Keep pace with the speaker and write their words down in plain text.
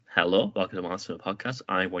Hello, welcome to Monster Podcast.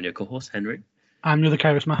 I'm one of your co-hosts, Henry. I'm the other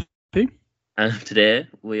Kairos Matthew. And today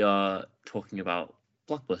we are talking about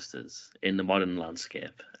blockbusters in the modern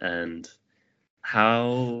landscape and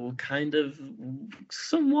how kind of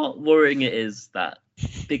somewhat worrying it is that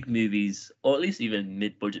big movies, or at least even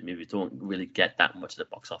mid-budget movies, don't really get that much at the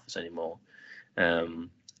box office anymore. And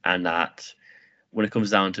that when it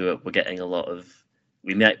comes down to it, we're getting a lot of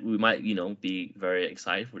we might be very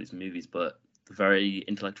excited for these movies, but very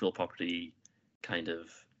intellectual property kind of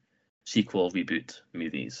sequel reboot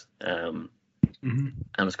movies. I'm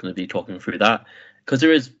just going to be talking through that because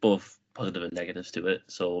there is both positive and negatives to it.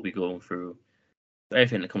 So we'll be going through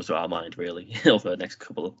everything that comes to our mind really over the next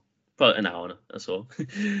about an hour or so.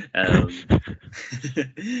 But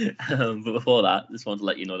before that, just want to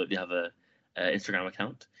let you know that we have a Instagram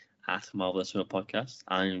account at Marvelous Film Podcast.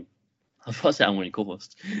 I'm one of your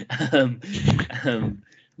co-hosts.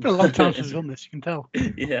 It's been a long time since we've done this, you can tell.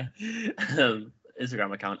 Yeah.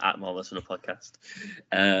 Instagram account at Marvelous Film Podcast.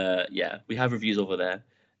 Yeah, we have reviews over there.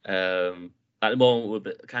 At the moment,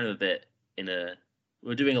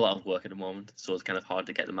 we're doing a lot of work at the moment, so it's kind of hard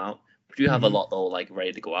to get them out. We do have a lot though, like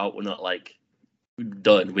ready to go out. We're not like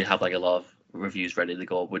done. We have like a lot of reviews ready to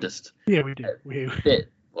go. We're just we do. A bit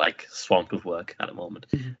like swamped with work at the moment.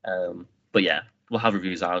 But yeah, we'll have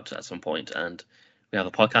reviews out at some point, and we have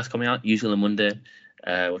a podcast coming out usually on Monday.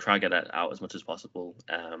 We'll try and get that out as much as possible.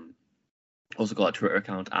 Also got a Twitter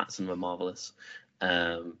account at Cinema Marvelous,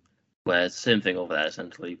 where it's the same thing over there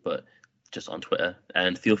essentially, but just on Twitter.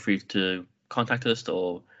 And feel free to contact us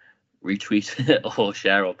or retweet or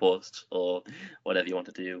share or post or whatever you want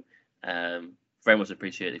to do. Very much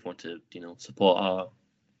appreciate it if you want to, support our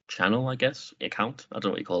channel, I guess, account. I don't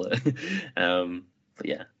know what you call it. But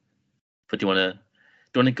yeah. But do you want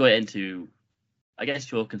to go into, I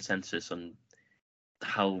guess, your consensus on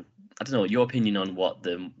how, I don't know, your opinion on what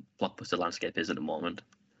the blockbuster landscape is at the moment?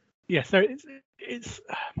 Yeah, so it's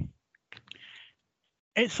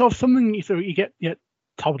sort of something you get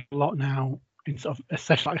told a lot now in sort of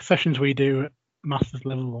sessions we do at master's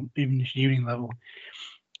level or even just uni level,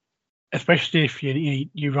 especially if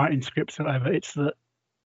you write in scripts or whatever. It's that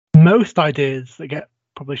most ideas that get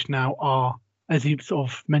published now are, as you sort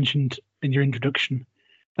of mentioned in your introduction,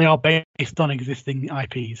 they are based on existing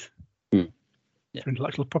IPs. For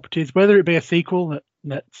intellectual properties, whether it be a sequel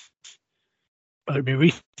whether it be a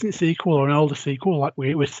recent sequel or an older sequel like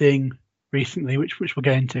we're seeing recently, which we'll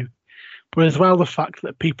get into, but as well the fact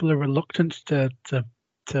that people are reluctant to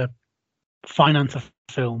finance a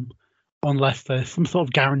film unless there's some sort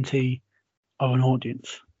of guarantee of an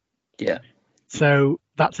audience. Yeah. So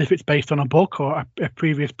that's if it's based on a book or a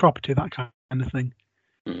previous property, that kind of thing.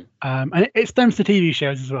 And it stems to TV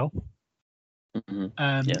shows as well.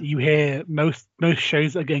 You hear most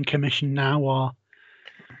shows that are getting commissioned now are,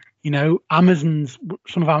 some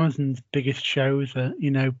of Amazon's biggest shows are,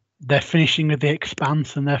 they're finishing with The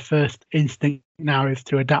Expanse and their first instinct now is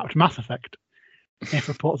to adapt Mass Effect, if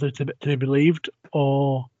reports are to be believed,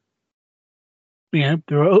 or there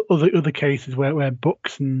are other cases where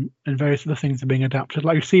books and various other things are being adapted.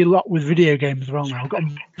 Like you see a lot with video games as well now. We've got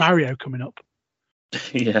Mario coming up.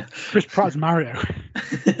 Yeah. Chris Pratt's Mario.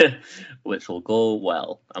 Which will go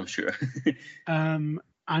well, I'm sure. And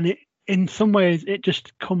it, in some ways, it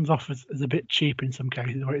just comes off as a bit cheap in some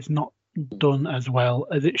cases, where it's not done as well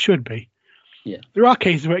as it should be. Yeah. There are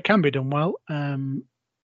cases where it can be done well.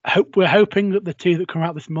 We're hoping that the two that come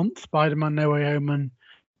out this month, Spider-Man No Way Home and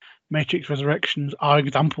Matrix Resurrections, are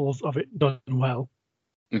examples of it done well.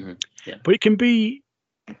 Yeah. But it can be,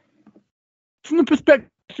 from the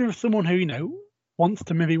perspective of someone who, wants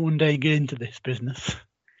to maybe one day get into this business,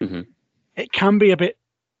 it can be a bit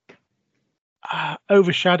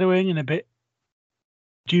overshadowing and a bit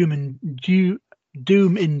doom-inducing.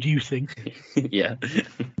 Yeah.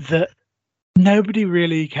 That nobody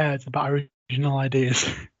really cares about original ideas.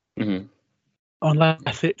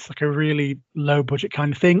 Unless it's like a really low-budget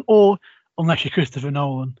kind of thing, or unless you're Christopher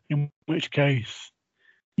Nolan, in which case,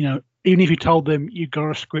 even if you told them you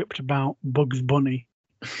got a script about Bugs Bunny,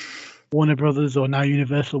 Warner Brothers or now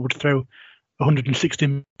Universal would throw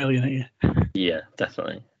 160 million at you. Yeah,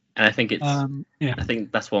 definitely. And I think it's I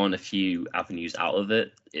think that's one of the few avenues out of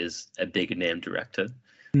it is a big name director.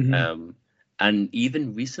 And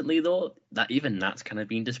even recently though, that's kind of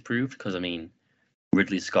been disproved because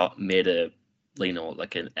Ridley Scott made an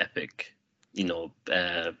epic,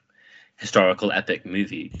 historical epic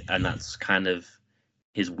movie, and that's kind of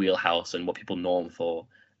his wheelhouse and what people know him for.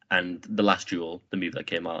 And The Last Duel, the movie that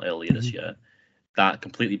came out earlier this year, that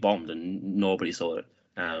completely bombed and nobody saw it,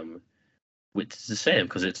 which is a shame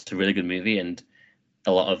because it's a really good movie. And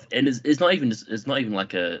a lot of, and it's not even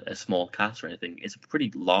like a small cast or anything. It's a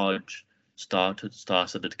pretty large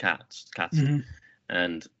star-studded cast, Mm-hmm.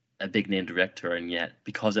 and a big name director, and yet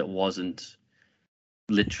because it wasn't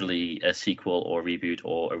literally a sequel or a reboot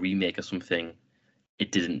or a remake of something,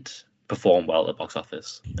 it didn't perform well at the box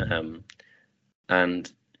office.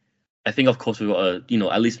 And I think, of course, we've got to,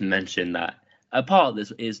 at least mention that a part of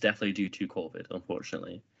this is definitely due to COVID,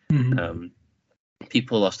 unfortunately. Mm-hmm.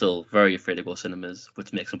 People are still very afraid to go to cinemas,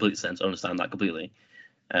 which makes complete sense. I understand that completely.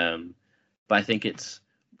 But I think it's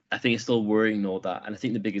still worrying, though, that, and I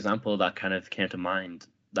think the big example that kind of came to mind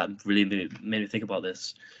that really made me think about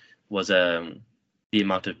this was the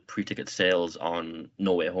amount of pre-ticket sales on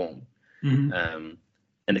No Way Home. Mm-hmm.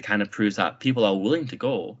 And it kind of proves that people are willing to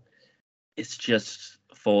go. It's just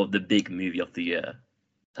for the big movie of the year,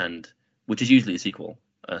 and which is usually a sequel,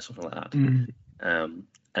 something like that. Mm-hmm.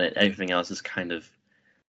 And everything else is kind of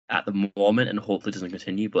at the moment, and hopefully doesn't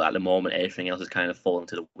continue. But at the moment, everything else is kind of falling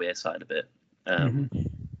to the wayside a bit,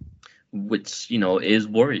 which is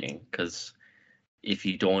worrying, because if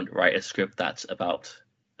you don't write a script that's about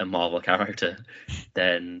a Marvel character,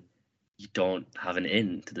 then you don't have an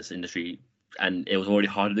in to this industry, and it was already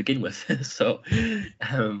hard to begin with. So,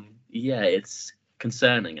 yeah, it's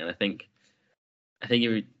concerning, and I think I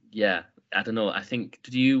don't know. I think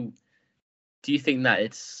do you think that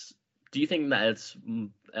it's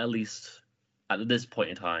at least at this point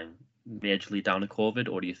in time majorly down to COVID,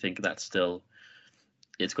 or do you think that still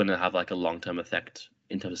it's going to have like a long-term effect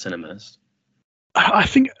into the cinemas? I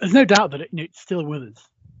think there's no doubt that it's still with us,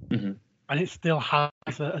 Mm-hmm. and it still has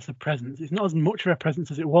a presence. It's not as much of a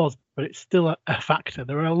presence as it was, but it's still a factor.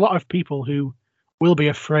 There are a lot of people who will be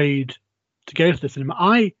afraid to go to the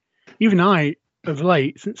cinema. Even I, of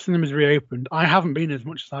late, since cinemas reopened, I haven't been as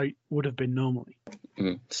much as I would have been normally.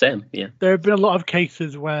 Same, yeah. There have been a lot of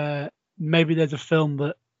cases where maybe there's a film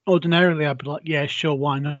that ordinarily I'd be like, yeah, sure,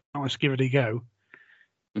 why not? Let's give it a go.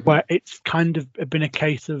 Mm-hmm. Where it's kind of been a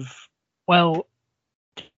case of, well,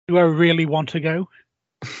 do I really want to go?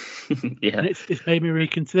 Yeah. And it's made me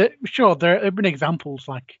reconsider. Sure, there have been examples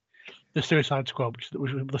like the Suicide Squad, which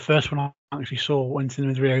was the first one I actually saw when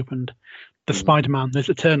cinemas reopened. The Spider-Man, there's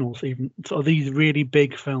Eternals, even sort of these really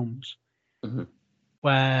big films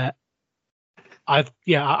where I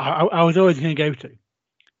was always going to go to,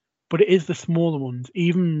 but it is the smaller ones,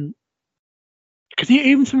 even because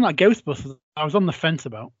even something like Ghostbusters, I was on the fence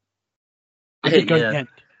about. I did go in the end,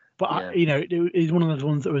 but it is one of those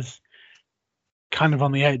ones that was kind of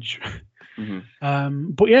on the edge.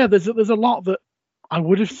 But yeah, there's a lot that I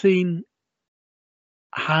would have seen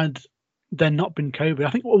had there not been COVID. I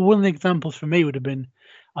think one of the examples for me would have been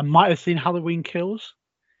I might have seen Halloween Kills.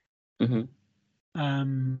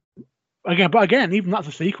 Again, even that's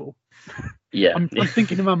a sequel. Yeah, I'm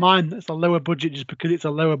thinking in my mind that's a lower budget just because it's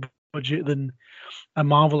a lower budget than a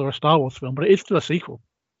Marvel or a Star Wars film, but it is still a sequel.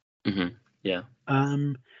 Yeah.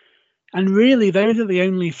 And really, those are the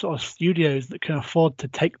only sort of studios that can afford to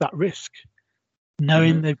take that risk,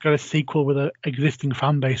 knowing they've got a sequel with an existing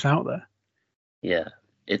fan base out there. Yeah,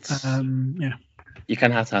 it's yeah. You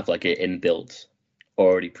kind of have to have like an inbuilt,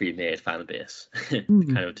 already pre-made fan base,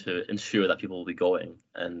 kind of to ensure that people will be going.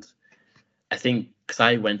 And I think because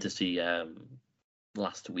I went to see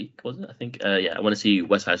last week, was it? I think I went to see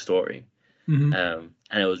West Side Story, and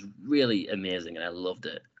it was really amazing, and I loved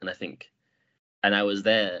it. And I was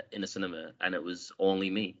there in the cinema, and it was only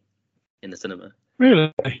me in the cinema.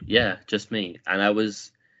 Really? Yeah, just me. And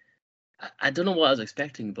I don't know what I was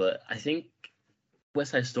expecting, but I think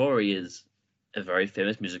West Side Story is a very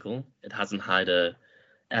famous musical. It hasn't had a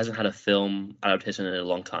film adaptation in a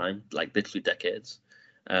long time, like literally decades.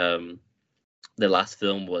 The last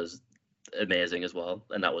film was amazing as well,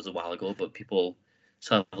 and that was a while ago, but people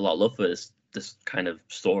still have a lot of love for this kind of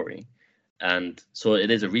story. And so it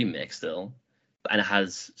is a remake still, and it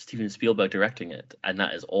has Steven Spielberg directing it, and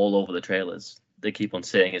that is all over the trailers. They keep on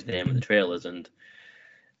saying his name in the trailers, and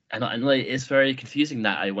like, it's very confusing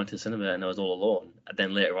that I went to the cinema and I was all alone. And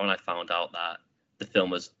then later on, I found out that the film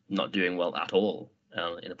was not doing well at all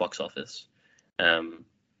in the box office,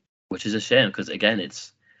 which is a shame, because again,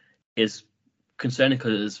 it's concerning,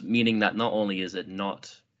 because meaning that not only is it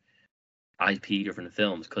not IP driven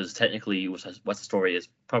films, because technically West Side Story is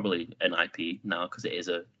probably an IP now, because it is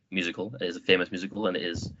a musical, it is a famous musical, and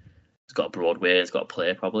it's got a Broadway, it's got a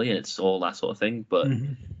play probably, and it's all that sort of thing. But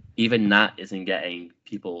even that isn't getting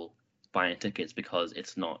people buying tickets, because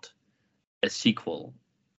it's not a sequel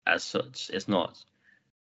as such. It's not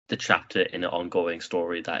the chapter in an ongoing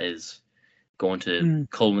story that is going to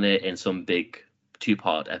culminate in some big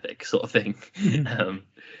two-part epic sort of thing.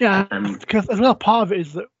 Because as well, part of it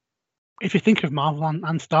is that if you think of Marvel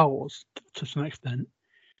and Star Wars to some extent,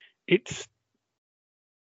 it's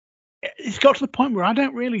got to the point where I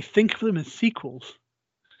don't really think of them as sequels.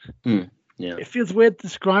 Yeah. It feels weird to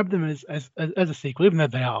describe them as a sequel, even though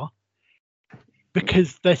they are,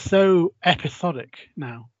 because they're so episodic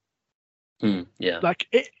now. Yeah. Like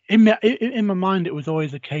in my mind, it was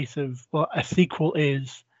always a case of, well, a sequel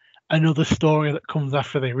is another story that comes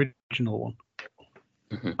after the original one.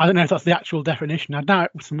 I don't know if that's the actual definition. I doubt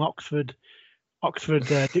some Oxford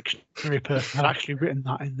dictionary person had actually written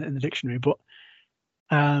that in the dictionary, but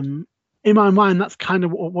in my mind, that's kind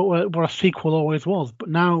of what a sequel always was. But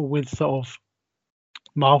now with sort of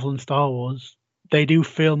Marvel and Star Wars, they do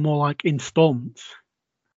feel more like installments.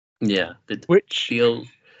 Yeah. Which feel.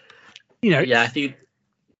 Yeah, I think.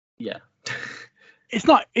 Yeah. it's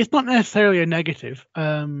not necessarily a negative.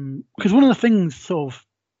 Because one of the things sort of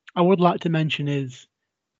I would like to mention is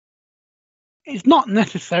it's not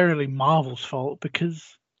necessarily Marvel's fault,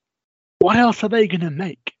 because what else are they going to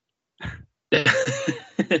make?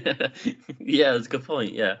 Yeah, that's a good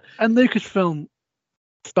point. Yeah. And Lucasfilm,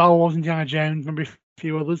 Star Wars, Indiana Jones, maybe a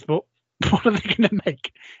few others, but what are they going to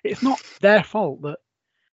make? It's not their fault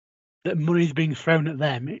that money's being thrown at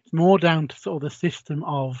them. It's more down to sort of the system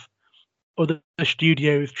of other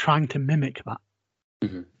studios trying to mimic that.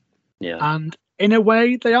 Yeah. And in a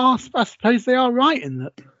way, I suppose they are right in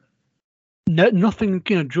that nothing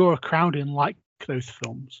draw a crowd in like those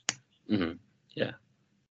films. Yeah.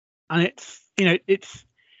 And it's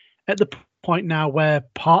at the point now where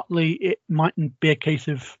partly it mightn't be a case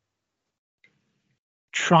of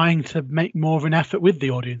trying to make more of an effort with the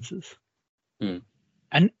audiences.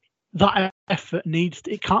 And that effort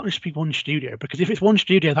it can't just be one studio, because if it's one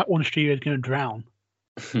studio, that one studio is going to drown.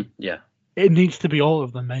 Yeah. It needs to be all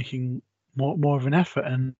of them making more of an effort.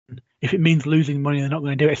 And if it means losing money, they're not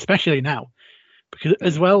going to do it, especially now. Because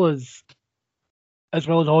as well as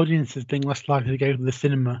audiences being less likely to go to the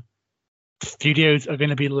cinema, studios are going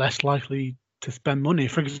to be less likely to spend money.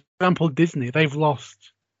 For example, Disney, they've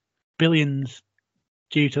lost billions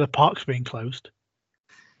due to the parks being closed.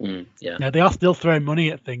 Yeah. Now, they are still throwing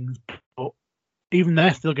money at things, but even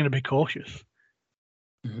they're still going to be cautious.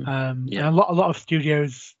 And a lot of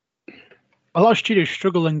studios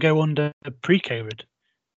struggle and go under pre-COVID.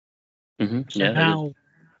 So now,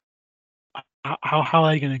 how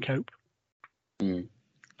are they going to cope? And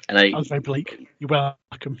I was very bleak. You're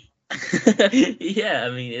welcome. Yeah, I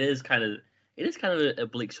mean, it is kind of a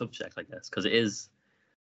bleak subject, I guess, because it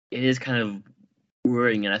is kind of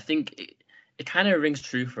worrying, and I think it kind of rings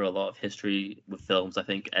true for a lot of history with films. I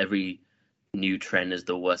think every new trend is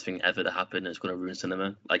the worst thing ever to happen, and it's going to ruin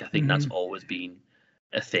cinema. Like, I think that's always been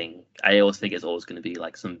a thing. I always think it's always going to be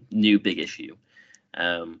like some new big issue.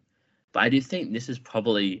 But I do think this is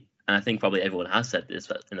probably, and I think probably everyone has said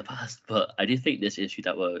this in the past, but I do think this issue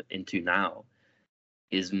that we're into now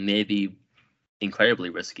is maybe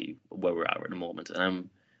incredibly risky where we're at the moment. And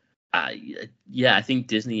I think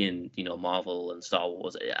Disney and Marvel and Star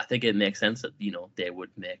Wars, I think it makes sense that they would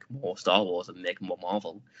make more Star Wars and make more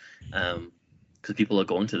Marvel, because people are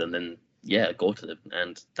going to them. Then go to them,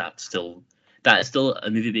 and that is still a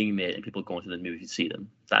movie being made, and people going to the movie to see them.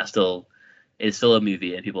 It's still a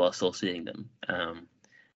movie, and people are still seeing them.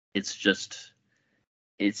 It's just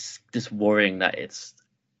worrying that it's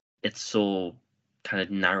so kind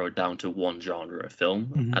of narrowed down to one genre of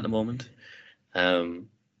film at the moment.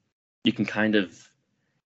 You can kind of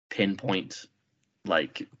pinpoint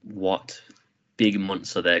like what big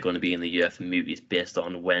months are there going to be in the year for movies based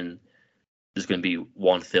on when there's going to be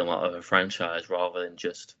one film out of a franchise, rather than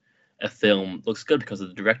just a film looks good because the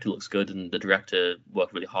director looks good and the director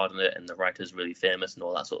worked really hard on it and the writer's really famous and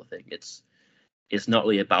all that sort of thing. It's not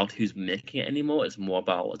really about who's making it anymore. It's more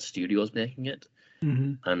about what studio's making it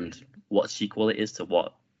and what sequel it is to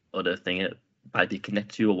what other thing it might be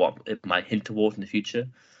connected to, or what it might hint towards in the future.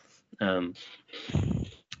 And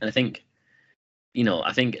I think,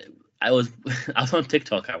 I was on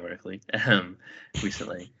TikTok, ironically,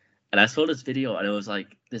 recently, and I saw this video, and it was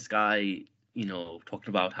like this guy, talking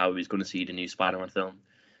about how he was going to see the new Spider-Man film,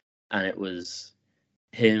 and it was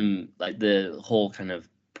him, like the whole kind of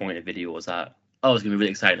point of the video was that I was going to be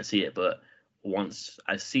really excited to see it, but once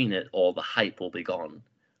I've seen it, all the hype will be gone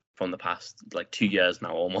from the past like 2 years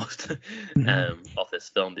now almost of this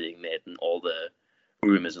film being made, and all the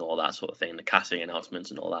rumors and all that sort of thing, the casting announcements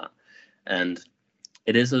and all that. And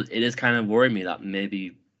it is kind of worrying me that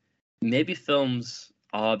maybe films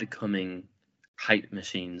are becoming hype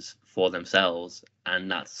machines for themselves,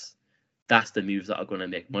 and that's the moves that are going to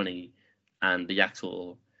make money, and the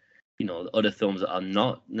actual the other films that are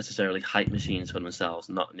not necessarily hype machines for themselves,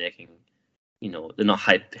 not making they're not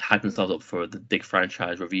hyping themselves up for the big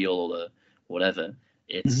franchise reveal or the whatever.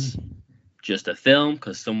 It's just a film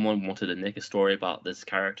because someone wanted to make a story about this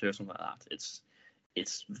character or something like that.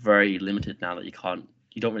 It's very limited now that you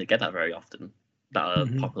don't really get that very often. That are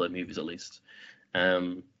popular movies, at least.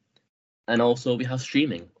 And also we have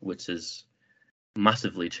streaming, which has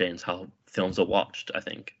massively changed how films are watched. I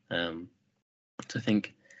think.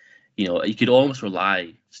 You could almost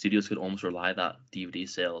rely, studios could almost rely that DVD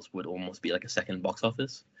sales would almost be like a second box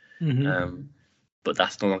office. But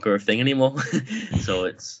that's no longer a thing anymore.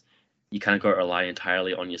 So you kind of got to rely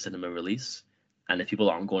entirely on your cinema release. And if people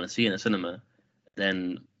aren't going to see it in a cinema,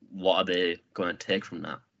 then what are they going to take from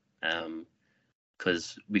that?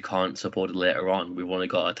 Because we can't support it later on. We've only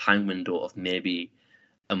got a time window of maybe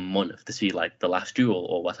a month to see like The Last Duel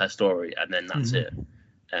or West Side Story, and then that's it.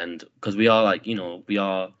 And because we are like,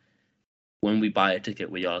 when we buy a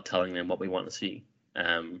ticket, we are telling them what we want to see.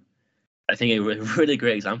 I think a really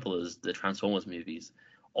great example is the Transformers movies.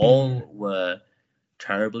 All were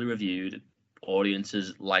terribly reviewed.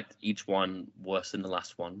 Audiences liked each one worse than the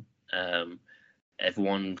last one.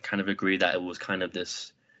 Everyone kind of agreed that it was kind of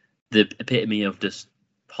the epitome of this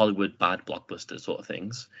Hollywood bad blockbuster sort of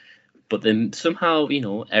things. But then somehow,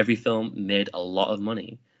 every film made a lot of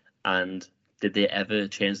money. And did they ever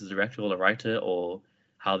change the director or the writer or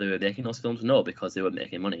how they were making those films? No, because they were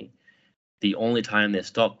making money. The only time they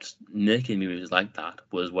stopped making movies like that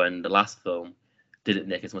was when the last film didn't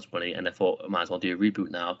make as much money, and they thought, might as well do a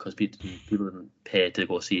reboot now because people didn't pay to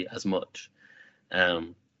go see it as much.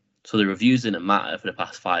 So the reviews didn't matter for the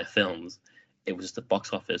past 5 films. It was just the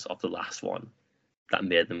box office of the last one that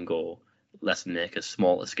made them go, let's make a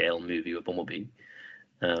smaller scale movie with Bumblebee.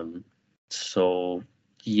 So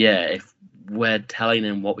yeah, if we're telling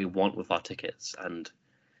them what we want with our tickets, and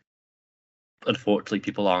unfortunately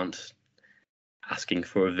people aren't asking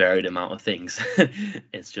for a varied amount of things,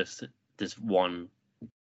 it's just this one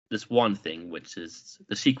thing, which is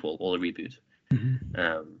the sequel or the reboot,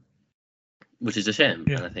 which is a shame.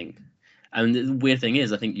 And I think, and the weird thing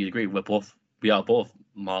is, I think you agree, we are both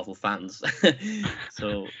Marvel fans.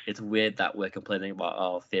 So it's weird that we're complaining about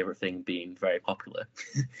our favorite thing being very popular.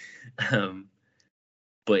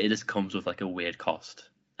 But it just comes with like a weird cost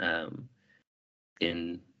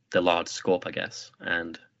in the large scope, I guess.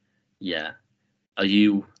 And yeah, are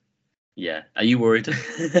you worried?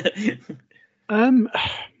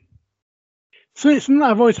 So it's something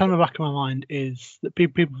that I've always had in the back of my mind is that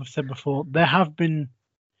people have said before, there have been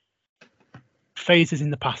phases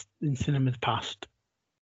in cinema's past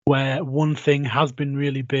where one thing has been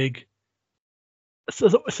really big.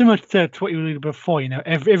 So similar to what you alluded before,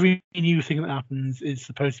 every new thing that happens is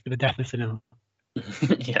supposed to be the death of cinema.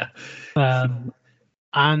 Yeah.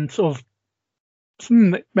 And sort of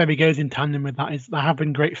something that maybe goes in tandem with that is there have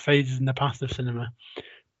been great phases in the past of cinema.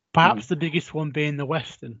 Perhaps the biggest one being the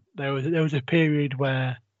Western. There was a period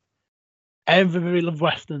where everybody loved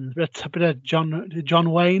Westerns. We had a bit of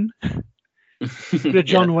John Wayne.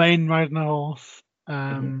 John Wayne riding a horse,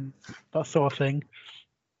 that sort of thing.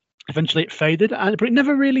 Eventually it faded, but it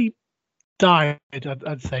never really died,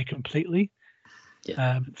 I'd say, completely.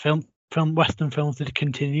 Western films did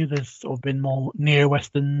continue. There's sort of been more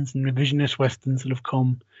neo-Westerns and revisionist Westerns that have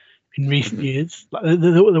come in recent years. Like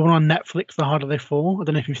the one on Netflix, The Harder They Fall. I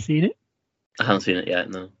don't know if you've seen it. I haven't seen it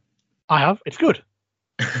yet, no. I have. It's good.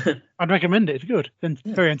 I'd recommend it. It's good. It's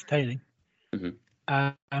very entertaining.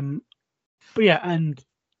 But yeah, and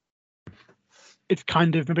it's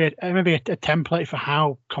kind of maybe a template for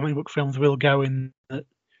how comic book films will go, in that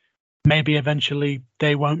maybe eventually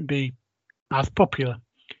they won't be as popular.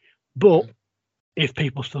 But if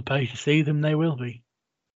people still pay to see them, they will be.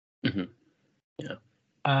 Yeah.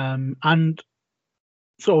 And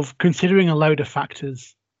sort of considering a load of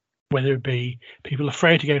factors, whether it be people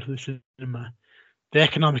afraid to go to the cinema, the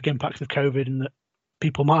economic impacts of COVID, and that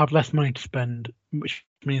people might have less money to spend, which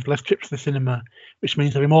means less trips to the cinema, which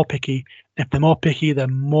means they'll be more picky. If they're more picky, they're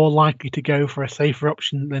more likely to go for a safer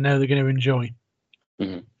option that they know they're going to enjoy.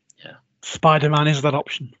 Yeah. Spider-Man is that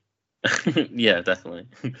option. Yeah, definitely.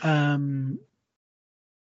 And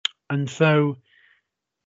so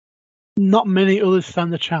not many others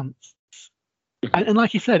stand a chance. And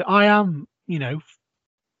like you said, I am,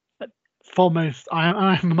 foremost,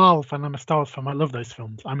 I'm a Marvel fan, I'm a Star Wars fan, I love those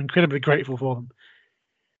films. I'm incredibly grateful for them.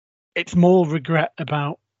 It's more regret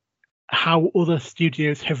about how other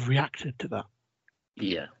studios have reacted to that.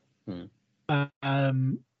 Yeah.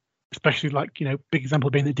 Especially like, big example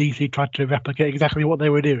being that DC tried to replicate exactly what they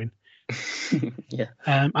were doing. Yeah.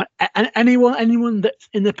 And anyone that's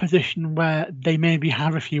in the position where they maybe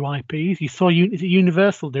have a few IPs, you saw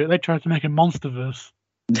Universal do it. They tried to make a MonsterVerse.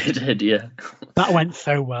 They did, yeah. That went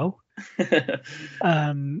so well.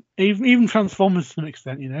 Even Transformers to some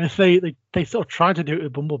extent, they sort of tried to do it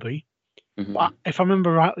with Bumblebee, but if I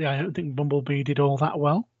remember rightly, I don't think Bumblebee did all that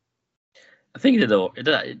well. I think it did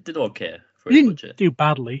okay for It its didn't budget. do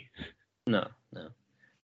badly. No.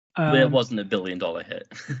 But it wasn't $1 billion hit.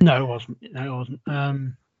 No, it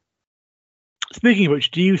wasn't. Speaking of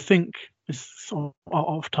which, do you think, this is sort of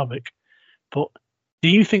off topic, but do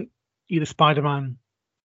you think either Spider-Man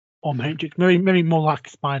or Matrix, maybe more like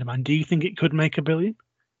Spider-Man, do you think it could make $1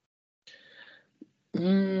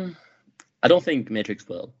 billion? I don't think Matrix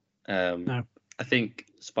will. No. I think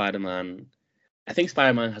Spider-Man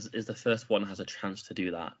is the first one that has a chance to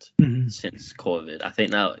do that since COVID. I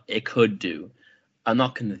think now it could do. I'm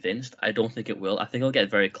not convinced. I don't think it will. I think it'll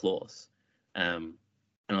get very close. And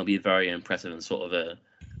it'll be very impressive and sort of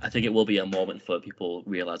I think it will be a moment for people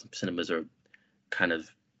realizing cinemas are kind of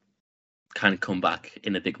come back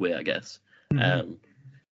in a big way, I guess. I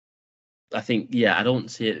think, I don't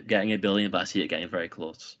see it getting $1 billion, but I see it getting very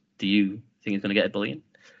close. Do you think it's going to get $1 billion?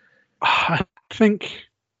 I think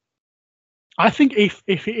if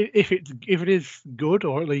it is good,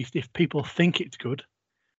 or at least if people think it's good,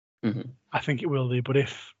 I think it will do. But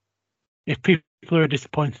if people are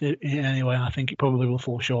disappointed in it anyway, I think it probably will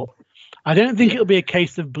fall short. I don't think it'll be a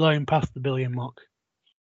case of blowing past the $1 billion mark.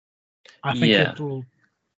 I think it'll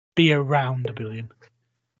be around $1 billion.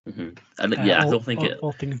 I don't think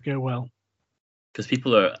all things go well. Because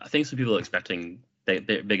I think some people are expecting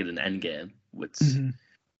bigger than Endgame, which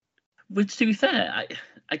to be fair,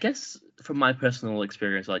 I guess from my personal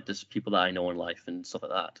experience, like just people that I know in life and stuff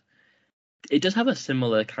like that, it does have a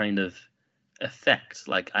similar kind of effect.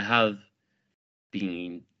 Like I have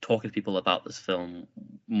been talking to people about this film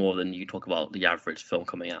more than you talk about the average film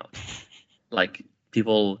coming out. Like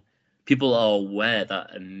people are aware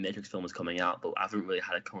that a Matrix film is coming out, but I haven't really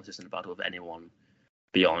had a conversation about it with anyone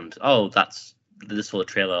beyond, that's this sort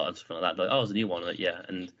of trailer and something like that. Like, it's a new one. Like,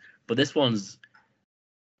 but this one's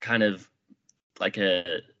kind of like an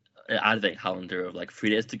advent calendar of like 3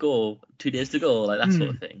 days to go, 2 days to go, like that sort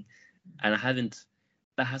of thing. And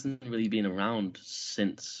that hasn't really been around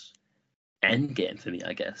since Endgame for me,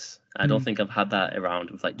 I guess. I don't think I've had that around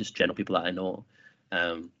with like just general people that I know.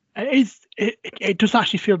 It does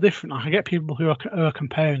actually feel different. I get people who are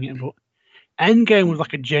comparing it, but Endgame was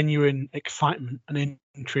like a genuine excitement and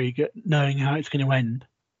intrigue at knowing how it's going to end.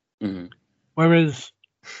 Whereas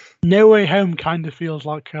No Way Home kind of feels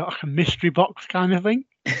like a mystery box kind of thing.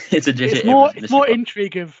 It's more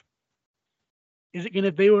intrigue of, is it going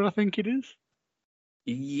to be what I think it is?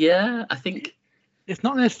 Yeah, I think it's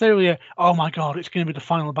not necessarily oh my god, it's going to be the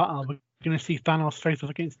final battle. We're going to see Thanos face off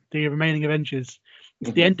against the remaining Avengers.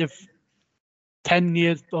 It's the end of 10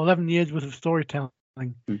 years or 11 years worth of storytelling.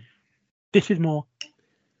 This is more,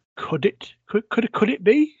 could it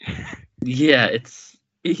be? I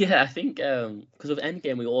think because of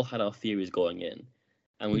Endgame we all had our theories going in,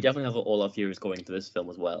 and we definitely have all our theories going into this film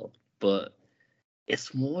as well. But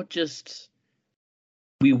it's more just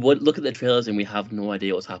we would look at the trailers and we have no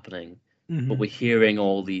idea what's happening, but we're hearing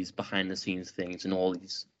all these behind the scenes things and all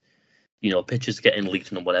these pictures getting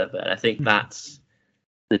leaked and whatever. And I think that's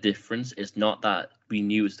the difference. It's not that we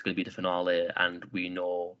knew it's going to be the finale and we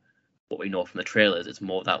know what we know from the trailers. It's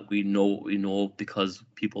more that we know what we know because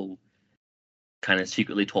people kind of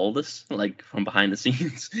secretly told us, like from behind the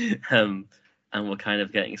scenes, and we're kind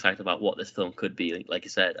of getting excited about what this film could be, like you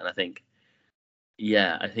said. And I think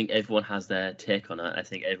everyone has their take on it. I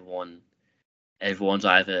think everyone's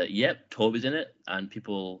either Toby's in it, and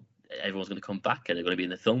everyone's going to come back and they're going to be in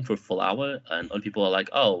the film for a full hour, and other people are like,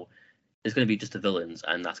 it's going to be just the villains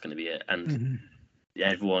and that's going to be it. And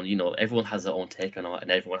everyone has their own take on it,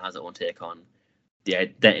 and everyone has their own take on the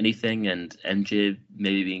identity thing and MJ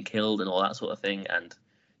maybe being killed and all that sort of thing, and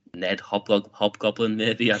Ned Hobgoblin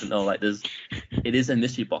maybe, I don't know, like it is a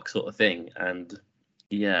mystery box sort of thing. And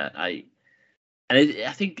I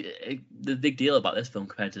think the big deal about this film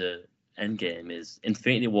compared to Endgame is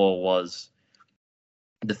Infinity War was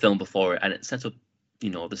the film before it, and it sets up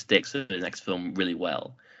the stakes of the next film really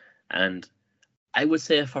well. And I would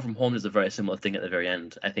say Far From Home is a very similar thing at the very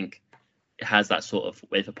end. I think it has that sort of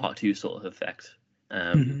wait for part 2 sort of effect.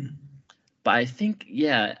 But I think,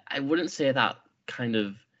 I wouldn't say that kind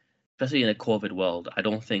of, especially in a COVID world, I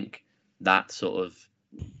don't think that sort of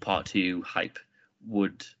part 2 hype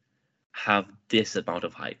would have this amount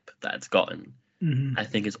of hype that it's gotten. I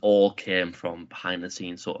think it's all came from behind the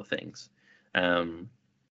scenes sort of things. And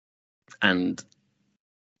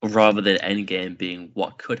rather than Endgame being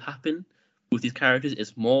what could happen with these characters,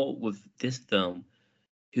 it's more with this film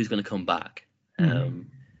who's going to come back. And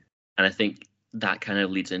I think that kind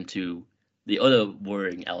of leads into the other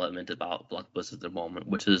worrying element about blockbusters at the moment,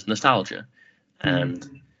 which is nostalgia.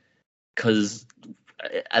 And because,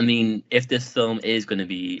 I mean, if this film is going to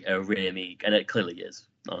be a Raimi, and it clearly is,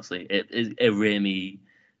 honestly, it is a Raimi,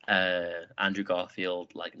 Andrew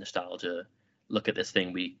Garfield like nostalgia. Look at this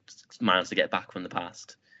thing we managed to get back from the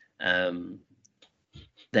past. Then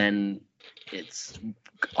it's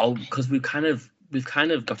because we've kind of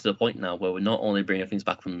got to the point now where we're not only bringing things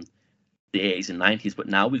back from the 80s and 90s, but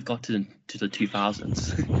now we've got to the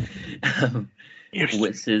 2000s,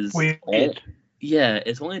 which is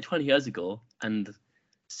it's only 20 years ago, and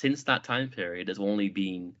since that time period, there's only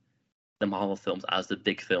been the Marvel films as the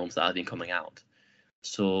big films that have been coming out.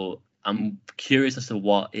 So I'm curious as to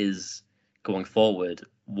what is going forward.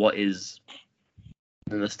 What is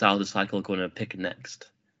the nostalgia cycle going to pick next?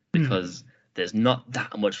 Because there's not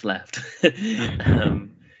that much left.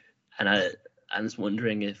 And I'm just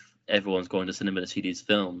wondering if everyone's going to cinema to see these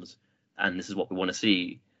films, and this is what we want to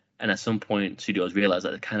see. And at some point, studios realize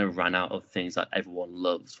that they kind of ran out of things that everyone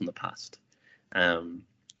loves from the past. And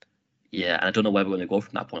I don't know where we're going to go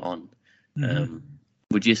from that point on.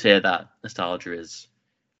 Would you say that nostalgia is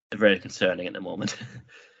very concerning at the moment?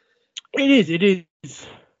 It is.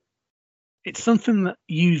 It's something that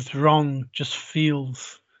used wrong just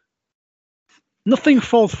feels... Nothing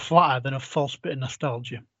falls flatter than a false bit of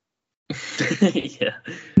nostalgia. Yeah.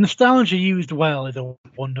 Nostalgia used well is a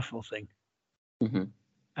wonderful thing.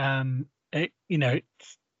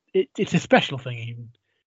 It's a special thing even.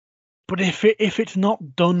 But if it's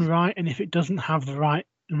not done right, and if it doesn't have the right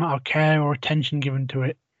amount of care or attention given to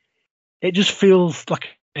it, it just feels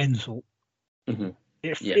like an insult.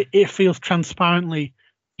 It feels transparently,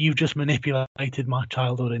 you've just manipulated my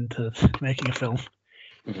childhood into making a film.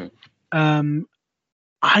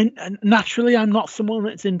 I'm not someone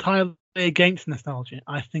that's entirely against nostalgia.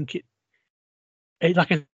 I think it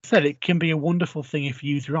like I said, it can be a wonderful thing if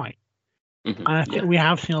used right. And I think we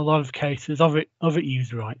have seen a lot of cases of it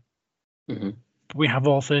used right. But we have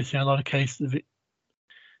also seen a lot of cases of it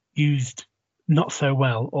used not so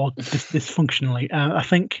well or dysfunctionally. I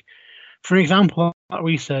think, for example, like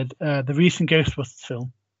we said, the recent Ghostbusters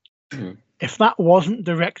film, if that wasn't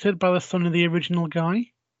directed by the son of the original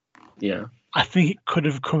guy, I think it could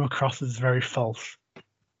have come across as very false.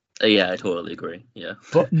 Yeah, I totally agree. Yeah.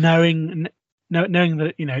 But knowing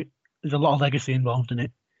that, there's a lot of legacy involved in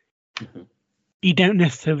it, you don't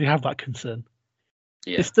necessarily have that concern.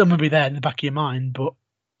 It's still maybe there in the back of your mind, but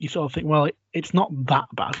you sort of think, well, it's not that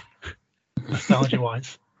bad,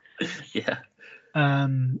 nostalgia-wise. Yeah.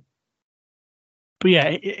 But yeah,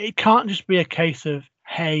 it can't just be a case of,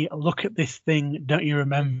 hey, look at this thing, don't you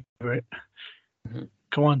remember it?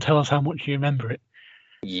 Come on, tell us how much you remember it.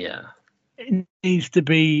 Yeah. It needs to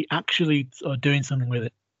be actually sort of doing something with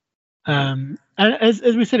it. And as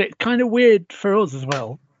we said, it's kind of weird for us as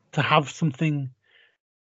well to have something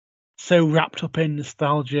so wrapped up in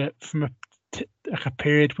nostalgia from a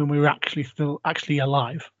period when we were still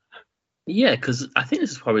alive. Yeah, because I think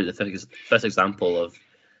this is probably the first example of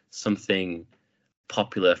something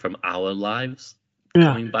popular from our lives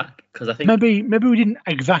coming back. Because I think maybe we didn't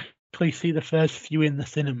exactly see the first few in the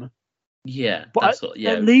cinema. Yeah, but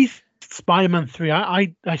at least Spider-Man 3.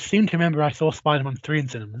 I seem to remember I saw Spider-Man 3 in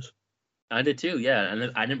cinemas. I did too, yeah,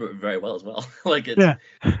 and I remember it very well as well.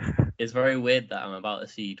 It's very weird that I'm about to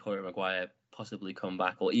see Tobey Maguire possibly come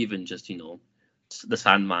back, or even just the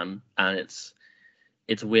Sandman, and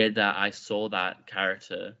it's weird that I saw that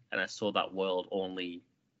character and I saw that world only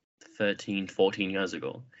 13, 14 years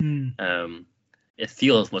ago. It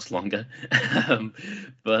feels much longer,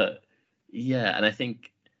 but yeah, and I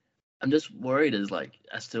think I'm just worried as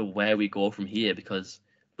to where we go from here, because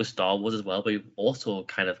with Star Wars as well, we've also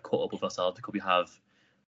kind of caught up with ourselves because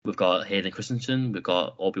we've got Hayden Christensen, we've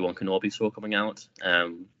got Obi-Wan Kenobi show coming out,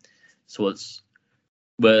 so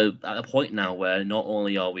we're at a point now where not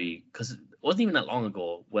only are we, because it wasn't even that long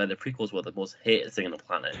ago where the prequels were the most hated thing on the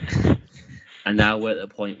planet, and now we're at a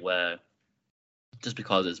point where just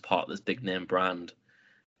because it's part of this big name brand,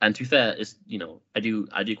 and to be fair, it's I do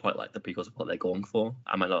quite like the prequels of what they're going for.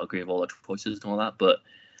 I might not agree with all the choices and all that, but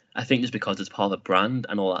I think just because it's part of the brand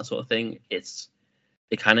and all that sort of thing, it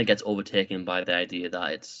kind of gets overtaken by the idea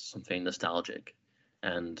that it's something nostalgic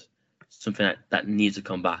and something that needs to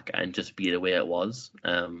come back and just be the way it was.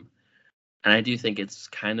 And I do think it's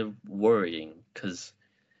kind of worrying because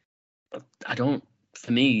I never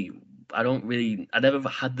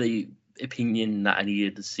had the opinion that I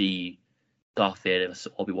needed to see Darth Vader as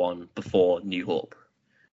Obi-Wan before New Hope.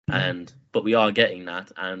 But we are getting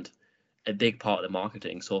that, and a big part of the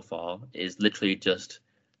marketing so far is literally just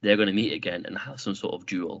they're going to meet again and have some sort of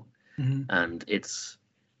duel. and it's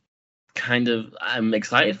kind of, I'm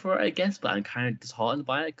excited for it, I guess, but I'm kind of disheartened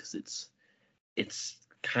by it because it's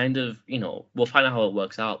kind of, we'll find out how it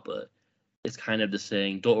works out, but it's kind of just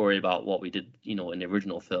saying, don't worry about what we did, in the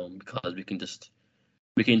original film, because we can just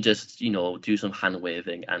do some hand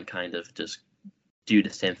waving and kind of just do the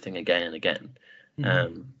same thing again and again.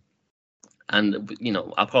 And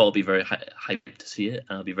I'll probably be very hyped to see it,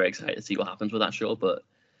 and I'll be very excited to see what happens with that show. But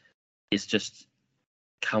it's just,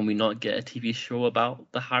 can we not get a TV show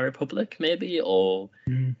about the High Republic, maybe, or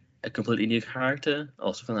a completely new character,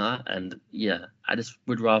 or something like that? And yeah, I just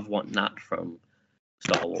would rather want that from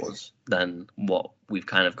Star Wars than what we've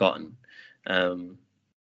kind of gotten.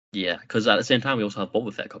 Yeah, because at the same time we also have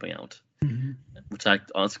Boba Fett coming out, which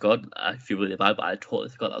honest to God, I feel really bad, but I totally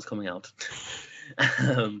forgot that was coming out.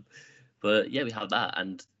 But yeah, we have that,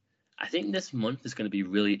 and I think this month is going to be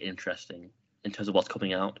really interesting in terms of what's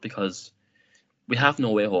coming out, because we have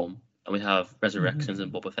No Way Home and we have Resurrections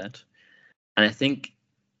and Boba Fett, and I think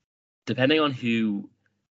depending on who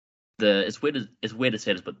it's weird to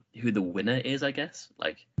say this, but who the winner is, I guess,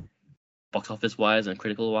 like box office wise and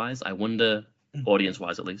critical wise, I wonder, audience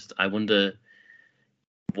wise at least, I wonder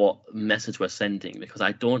what message we're sending, because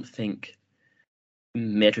I don't think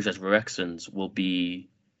Matrix Resurrections will be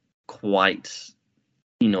quite,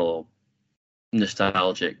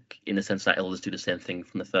 nostalgic in the sense that it'll just do the same thing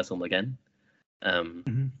from the first film again.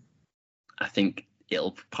 I think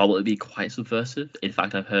it'll probably be quite subversive. In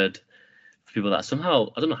fact, I've heard people that somehow,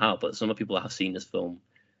 I don't know how, but some people that have seen this film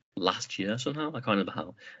last year somehow, I can't remember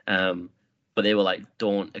how, but they were like,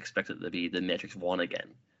 don't expect it to be the Matrix 1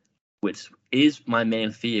 again, which is my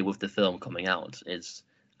main fear with the film coming out, is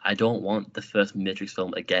I don't want the first Matrix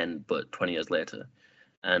film again, but 20 years later.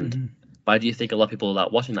 And why do you think a lot of people that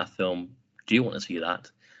are watching that film do want to see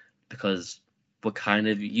that? Because we're kind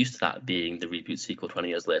of used to that being the reboot sequel 20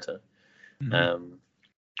 years later.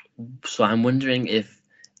 So I'm wondering if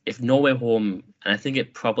No Way Home, and I think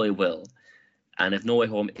it probably will, and if No Way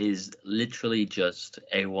Home is literally just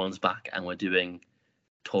everyone's back and we're doing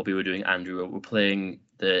Toby, we're doing Andrew, we're playing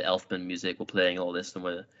the Elfman music, we're playing all this, and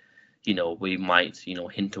we might,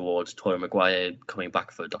 hint towards Tobey Maguire coming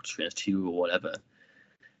back for Doctor Strange 2 or whatever.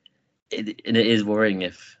 And it is worrying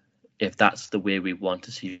if that's the way we want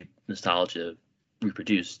to see nostalgia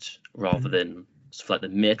reproduced, rather than stuff like The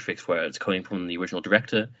Matrix, where it's coming from the original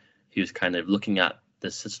director, who's kind of looking at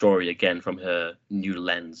this story again from her new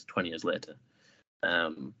lens 20 years later.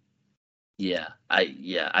 I'm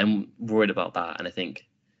worried about that, and I think,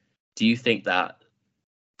 do you think that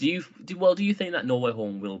No Way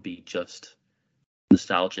Home will be just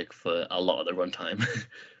nostalgic for a lot of the runtime?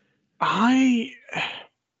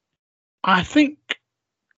 I think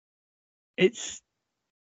it's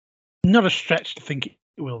not a stretch to think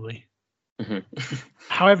it will be.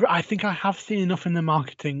 However, I think I have seen enough in the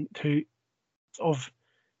marketing to sort of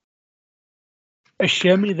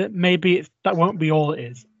assure me that maybe that won't be all it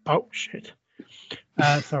is. Oh shit!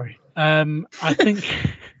 Sorry. I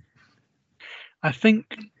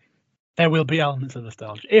think there will be elements of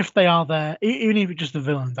nostalgia if they are there, even if it's just the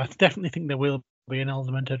villains. I definitely think there will be an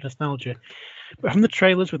element of nostalgia. But from the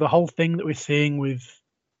trailers, with the whole thing that we're seeing, with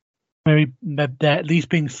maybe there at least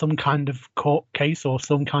being some kind of court case or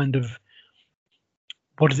some kind of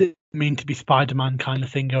what does it mean to be Spider-Man kind of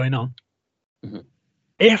thing going on.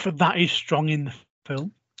 If that is strong in the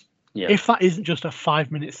film, if that isn't just a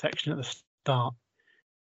 5-minute section at the start,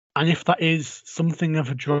 and if that is something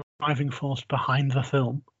of a driving force behind the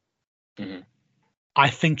film, I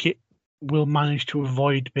think it will manage to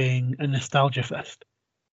avoid being a nostalgia fest.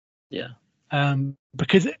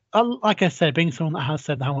 Because, like I said, being someone that has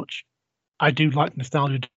said how much I do like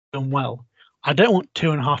nostalgia done well, I don't want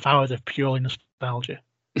 2.5 hours of purely nostalgia.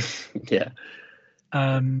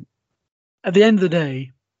 At the end of the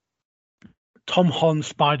day, Tom Holland's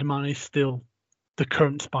Spider-Man is still the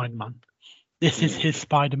current Spider-Man. This is his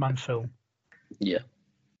Spider-Man film.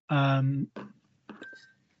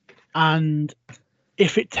 And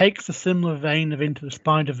if it takes a similar vein of Into the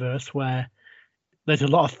Spider-Verse, where there's a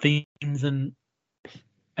lot of themes and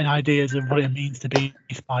ideas of what it means to be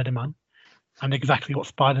Spider-Man, and exactly what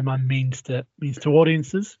Spider-Man means to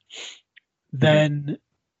audiences, then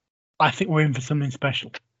I think we're in for something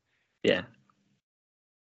special.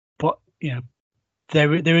 But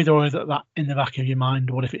there is always that in the back of your mind.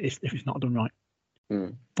 What if it's not done right?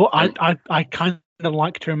 But I kind of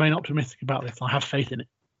like to remain optimistic about this. I have faith in it.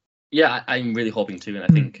 I'm really hoping to, and I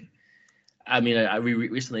think, I mean,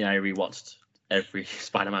 recently I rewatched every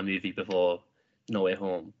Spider-Man movie before No Way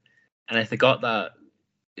Home, and I forgot that,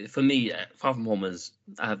 for me, Far From Home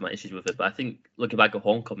I have my issues with it, but I think looking back at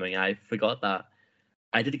Homecoming, I forgot that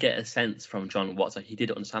I did get a sense from John Watts that he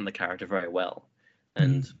did understand the character very well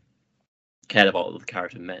and cared about what the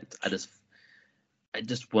character meant. I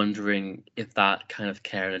just wondering if that kind of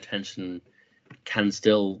care and attention can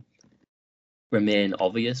still remain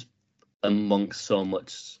obvious amongst so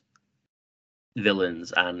much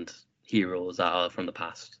villains and heroes that are from the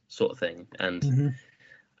past, sort of thing.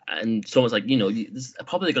 And so it's like, there's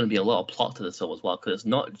probably going to be a lot of plot to this film as well, because it's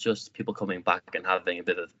not just people coming back and having a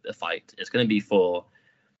bit of a fight. It's going to be for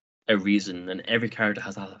a reason, and every character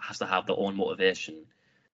has to have their own motivation,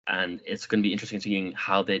 and it's going to be interesting seeing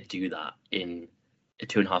how they do that in a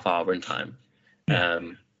 2.5-hour runtime.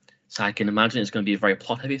 So I can imagine it's going to be a very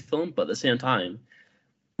plot-heavy film, but at the same time,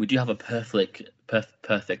 we do have a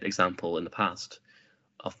perfect example in the past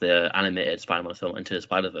of the animated Spider-Man film Into the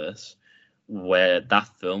Spider-Verse, where that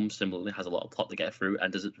film similarly has a lot of plot to get through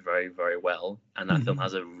and does it very, very well. And that film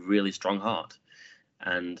has a really strong heart.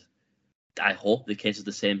 And I hope the case is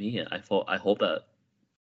the same here. I hope that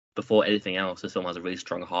before anything else, this film has a really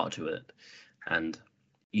strong heart to it and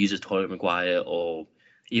uses Tobey Maguire or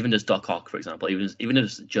even just Doc Ock, for example, even if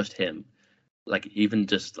it's just him, like even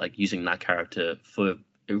just like using that character for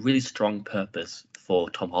a really strong purpose for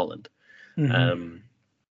Tom Holland.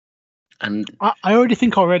 And I already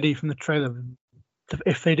think from the trailer,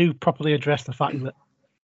 if they do properly address the fact that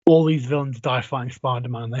all these villains die fighting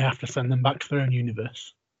Spider-Man, they have to send them back to their own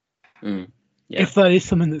universe. If that is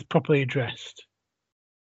something that's properly addressed,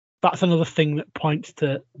 that's another thing that points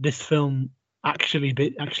to this film actually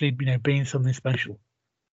being something special.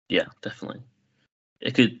 Yeah, definitely.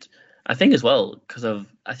 It could, I think as well, because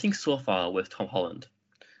I think so far with Tom Holland,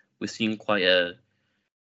 we've seen quite an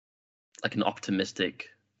optimistic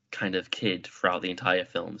kind of kid throughout the entire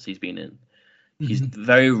films he's been in. He's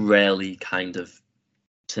very rarely kind of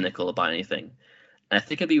cynical about anything. And I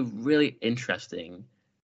think it'd be really interesting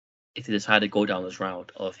if they decide to go down this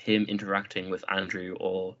route of him interacting with Andrew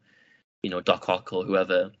or, Doc Ock or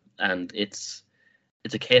whoever. And it's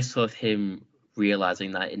a case of him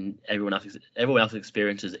realizing that in everyone else's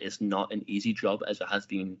experiences, it's not an easy job as it has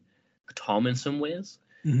been for Tom in some ways.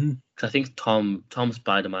 Because I think Tom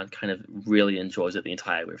Spider-Man kind of really enjoys it the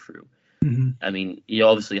entire way through. I mean, he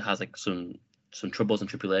obviously has like some troubles and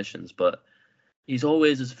tribulations, but he's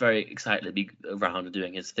always just very excited to be around and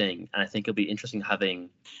doing his thing. And I think it'll be interesting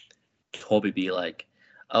having Tobey be like,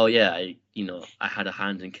 oh yeah, I had a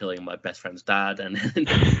hand in killing my best friend's dad, and then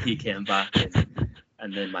he came back,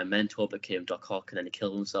 and then my mentor became Doc Ock, and then he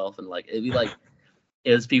killed himself, and it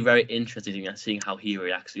would be very interesting seeing how he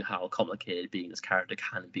reacts to how complicated being this character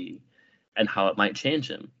can be, and how it might change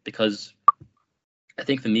him. Because I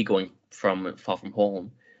think for me, going from Far From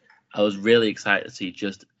Home, I was really excited to see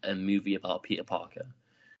just a movie about Peter Parker,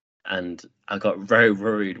 and I got very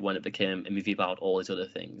worried when it became a movie about all these other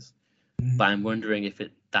things. But I'm wondering if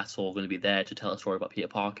that's all going to be there to tell a story about Peter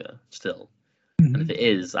Parker still. And if it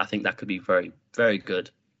is, I think that could be very, very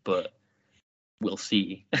good, but we'll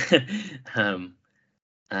see. And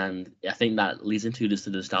I think that leads into just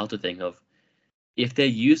the nostalgia thing of, if they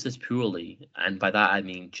use this poorly, and by that I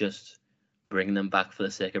mean just bringing them back for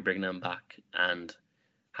the sake of bringing them back and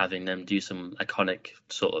having them do some iconic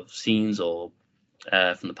sort of scenes or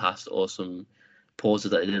from the past, or some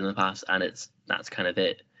poses that they did in the past, and that's kind of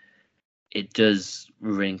it. It does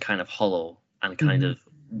ring kind of hollow and kind of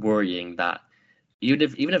worrying that even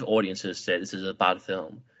if audiences say this is a bad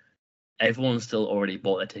film, everyone's still already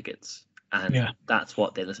bought their tickets, and that's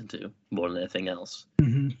what they listen to more than anything else,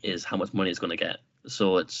 is how much money it's going to get.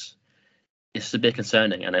 So it's a bit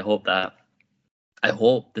concerning, and I hope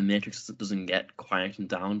The Matrix doesn't get quieted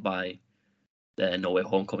down by the No Way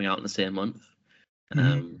Home coming out in the same month,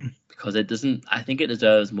 because it doesn't. I think it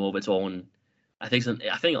deserves more of its own. I think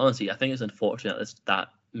it's unfortunate that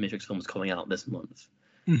Matrix film is coming out this month,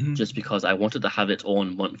 just because I wanted to have its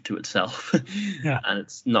own month to itself, and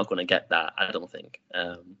it's not going to get that, I don't think,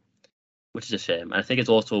 which is a shame. And I think it's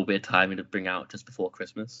also a weird timing to bring out just before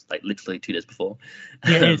Christmas, like literally 2 days before.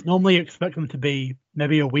 Yeah, it's normally you expect them to be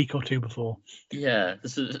maybe a week or two before. Yeah,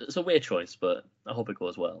 it's a weird choice, but I hope it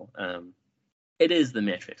goes well. It is The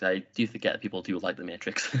Matrix. I do forget people do like The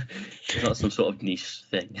Matrix. It's not some sort of niche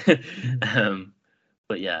thing.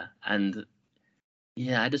 But yeah, and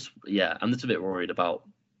yeah, I'm just a bit worried about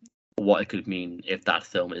what it could mean if that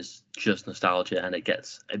film is just nostalgia and it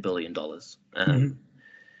gets $1 billion.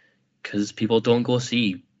 Because people don't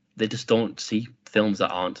they just don't see films that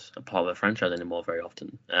aren't a part of a franchise anymore very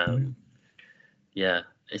often. Yeah,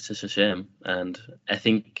 it's just a shame. And I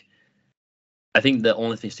think the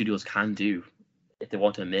only thing studios can do if they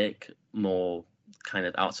want to make more kind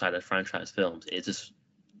of outside of franchise films is just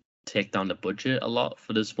take down the budget a lot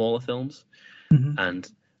for the smaller films. And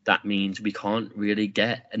that means we can't really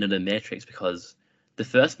get another Matrix, because the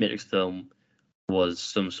first Matrix film was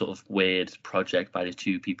some sort of weird project by the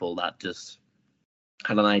two people that just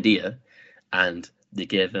had an idea, and they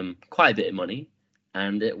gave them quite a bit of money,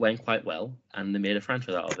 and it went quite well, and they made a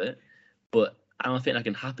franchise out of it. But I don't think that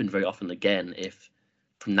can happen very often again if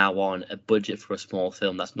from now on a budget for a small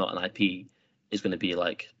film that's not an IP is going to be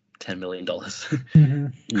like $10 million,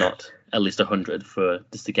 not at least 100 for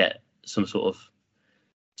just to get some sort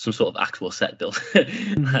of actual set built.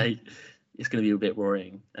 Like, it's going to be a bit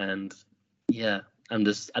worrying. And yeah, I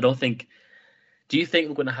don't think. Do you think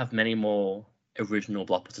we're going to have many more original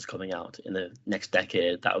blockbusters coming out in the next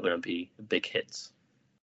decade that are going to be big hits?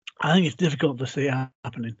 I think it's difficult to see it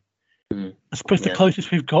happening. Mm. I suppose the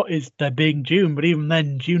closest we've got is there being Dune, but even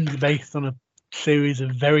then, Dune's based on a series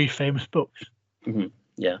of very famous books. Mm-hmm.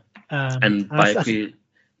 Yeah, and by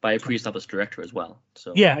a pre-established director as well.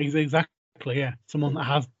 So yeah, exactly. Yeah, someone that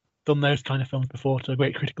has done those kind of films before to a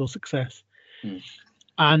great critical success.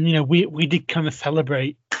 And we did kind of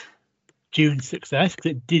celebrate Dune's success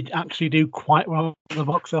because it did actually do quite well at the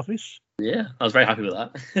box office. Yeah, I was very happy with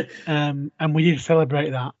that. And we did celebrate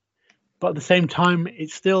that. But at the same time,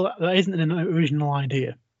 that isn't an original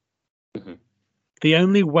idea. The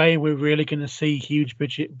only way we're really going to see huge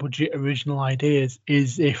budget original ideas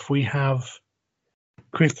is if we have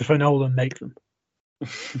Christopher Nolan make them.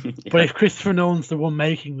 But if Christopher Nolan's the one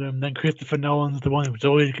making them, then Christopher Nolan's the one who's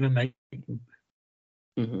always going to make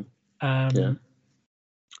them.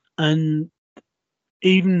 And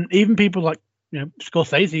even people like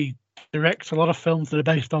Scorsese directs a lot of films that are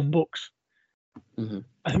based on books.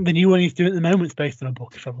 I think the new one he's doing at the moment is based on a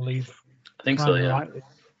book, if I believe. I think so, yeah. Rightly.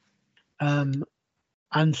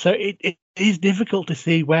 And so it is difficult to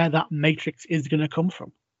see where that Matrix is going to come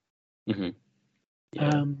from.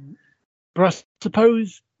 But I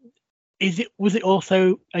suppose, was it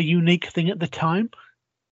also a unique thing at the time?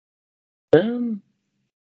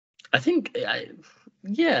 I think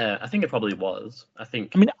it probably was. I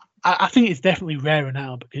think it's definitely rarer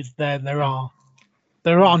now because there are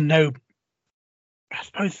no. I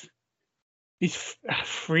suppose he's a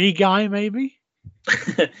free guy, maybe.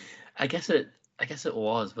 I guess it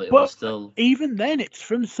was, but it was still. Even then, it's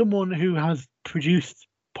from someone who has produced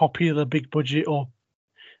popular big budget or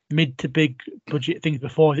mid to big budget things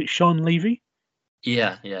before. Is it Sean Levy?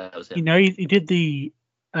 Yeah, that was him. He did the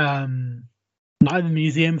Night of the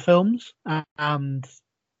Museum films and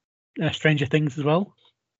Stranger Things as well.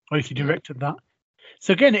 Or he directed that.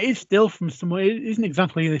 So again, it is still from somewhere. It isn't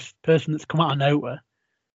exactly this person that's come out of nowhere.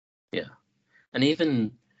 Yeah, and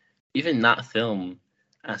even that film,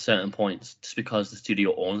 at certain points, just because the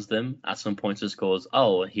studio owns them, at some points just goes,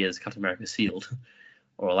 "Oh, here's Captain America's shield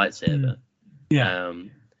or a lightsaber."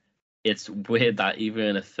 It's weird that even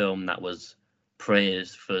in a film that was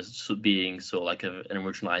praised for being so like an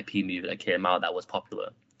original IP movie that came out that was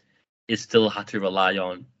popular, it still had to rely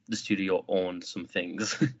on the studio owned some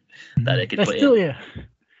things that it could put in.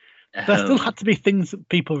 There still had to be things that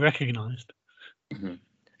people recognised. And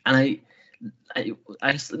I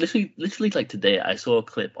literally like today I saw a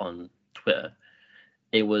clip on Twitter.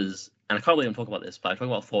 It was, and I can't believe I'm talking about this, but I'm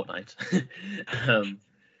talking about Fortnite.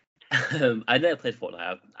 I never played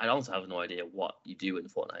Fortnite. I also have no idea what you do in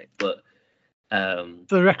Fortnite, but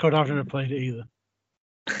for the record, I've never played it either.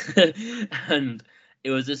 And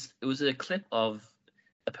it was a clip of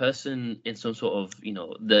a person in some sort of,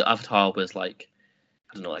 the avatar was like,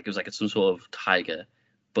 I don't know, like it was like some sort of tiger,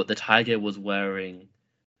 but the tiger was wearing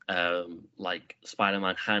like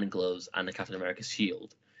Spider-Man hand gloves and the Captain America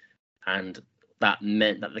shield, and that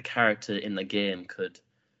meant that the character in the game could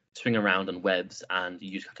swing around on webs and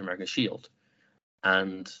use Captain America's shield.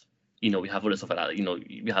 And we have other stuff like that.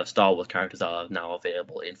 We have Star Wars characters that are now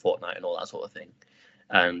available in Fortnite and all that sort of thing.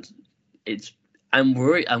 And I'm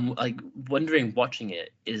worried. I'm like wondering, watching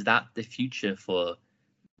it, is that the future for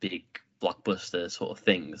big blockbuster sort of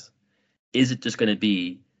things? Is it just going to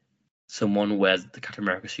be someone wears the Captain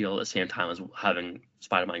America shield at the same time as having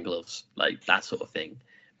Spider-Man gloves, like that sort of thing?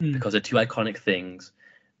 Because they're two iconic things.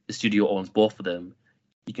 The studio owns both of them.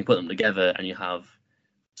 You can put them together and you have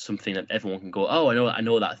something that everyone can go, oh, I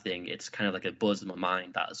know that thing. It's kind of like a buzz in my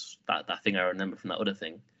mind. That's that thing I remember from that other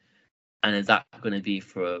thing. And is that going to be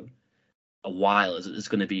for a while? Is it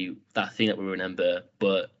going to be that thing that we remember,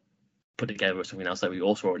 but put together with something else that we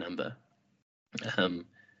also remember?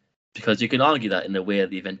 Because you can argue that in a way,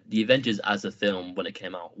 the Avengers as a film when it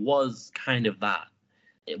came out was kind of that.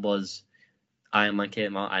 It was Iron Man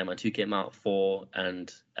came out, Iron Man 2 came out, 4, and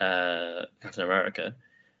Captain America.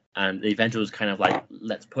 And the Avengers was kind of like,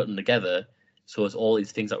 let's put them together. So it's all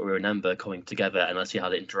these things that we remember coming together, and let's see how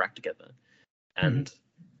they interact together. and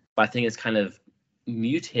but I think it's kind of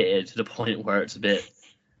mutated to the point where it's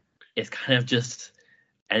kind of just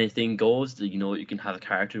anything goes. You know, you can have a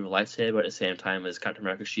character with a lightsaber at the same time as Captain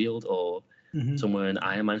America's shield, or someone in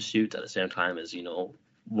Iron Man suit at the same time as, you know,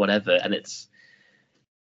 whatever. And it's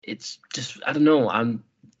just, I don't know. I'm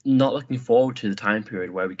not looking forward to the time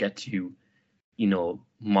period where we get to, you know,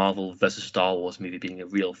 Marvel versus Star Wars movie being a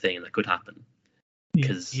real thing that could happen.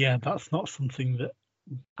 Because yeah, that's not something that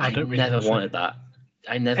I don't never really wanted that.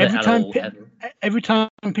 I never every at time all. Ever. Every time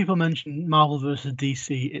people mention Marvel versus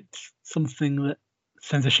DC, it's something that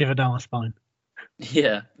sends a shiver down my spine.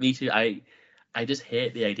 Yeah, me too. I just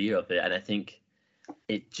hate the idea of it, and I think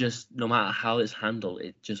it just, no matter how it's handled,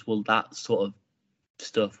 it just will, that sort of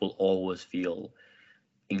stuff will always feel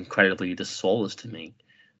incredibly just soulless to me,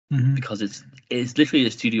 because it's literally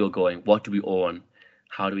the studio going, what do we own,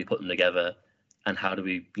 how do we put them together, and how do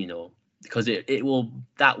we, you know, because if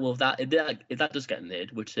that does get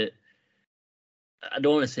made, which I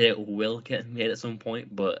don't want to say it will get made at some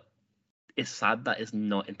point, but it's sad that it's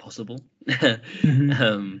not impossible.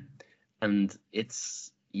 And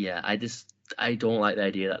it's, yeah, I don't like the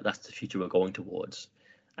idea that that's the future we're going towards,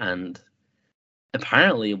 and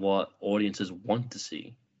apparently what audiences want to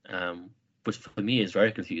see, which for me is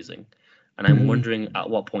very confusing. And I'm wondering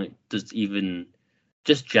at what point does even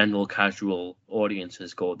just general casual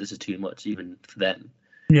audiences go, this is too much, even for them.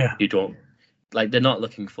 Yeah. You don't, like, they're not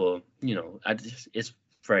looking for, you know, it's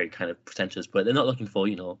very kind of pretentious, but they're not looking for,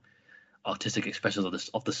 you know, artistic expressions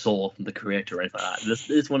of the soul from the creator or anything like that.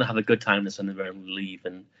 They just want to have a good time this Sunday and leave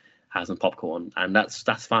and have some popcorn, and that's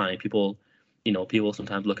fine. People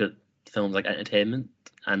sometimes look at films like entertainment,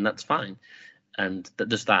 and that's fine, and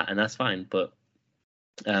and that's fine. But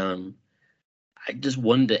I just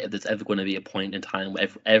wonder if there's ever going to be a point in time where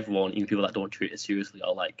everyone, even people that don't treat it seriously,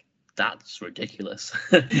 are like, that's ridiculous.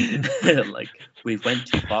 Like, we've went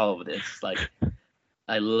too far with this. Like,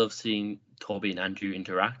 I love seeing Tobey and Andrew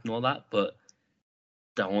interact and all that, but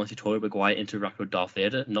do I want to see Tobey Maguire interact with Darth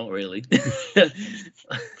Vader? Not really.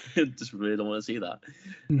 Just really don't want to see that.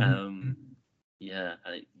 Yeah,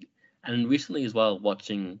 and recently as well,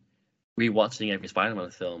 rewatching every Spider-Man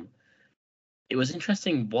film, it was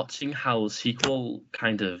interesting watching how sequel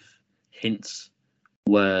kind of hints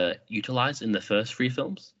were utilized in the first three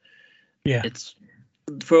films. Yeah, it's,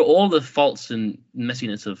 for all the faults and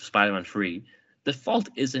messiness of Spider-Man 3, the fault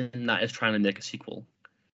isn't that it's trying to make a sequel.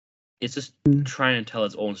 It's just trying to tell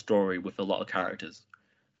its own story with a lot of characters.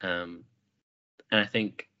 And I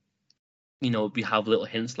think, you know, we have little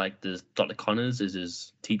hints, like there's Dr. Connors is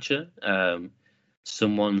his teacher.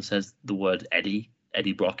 Someone says the word Eddie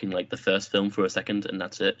Brock in like the first film for a second, and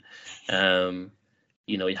that's it. You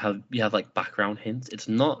know, you have like background hints. It's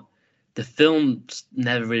not, the film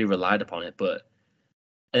never really relied upon it, and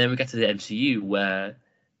then we get to the MCU where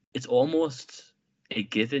it's almost a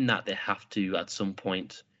given that they have to at some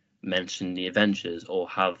point mention the Avengers or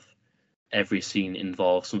have every scene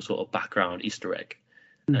involve some sort of background Easter egg.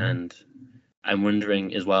 And I'm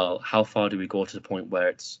wondering as well, how far do we go to the point where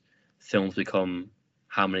it's films become,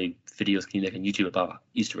 how many videos can you make on YouTube about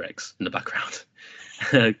Easter eggs in the background?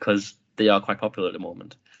 Because they are quite popular at the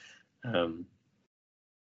moment.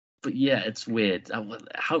 But yeah, it's weird.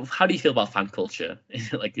 How do you feel about fan culture,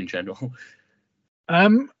 like, in general?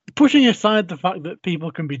 Pushing aside the fact that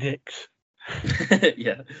people can be dicks.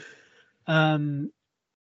 Yeah. I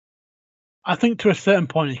think to a certain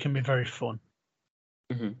point it can be very fun.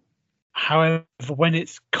 However, when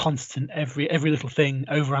it's constant, every little thing,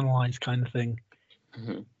 overanalyzed kind of thing,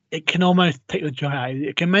 it can almost take the joy out.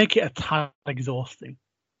 It can make it a tad exhausting.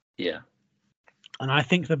 Yeah. And I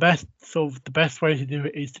think the best way to do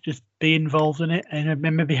it is to just be involved in it and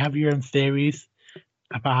maybe have your own theories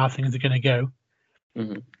about how things are going to go.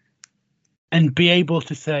 And be able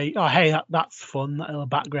to say, oh, hey, that's fun, that little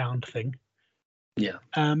background thing. Yeah.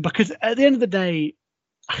 Because at the end of the day,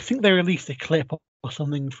 I think they released a clip or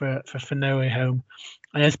something for No Way Home,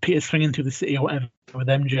 and as Peter's swinging through the city or whatever with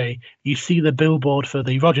MJ, you see the billboard for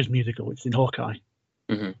the Rogers musical, which is in Hawkeye.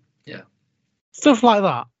 Yeah. Stuff like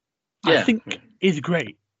that, yeah. I think is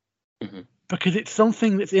great. Because it's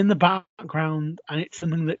something that's in the background and it's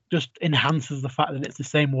something that just enhances the fact that it's the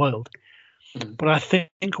same world. But I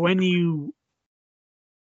think when you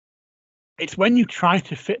try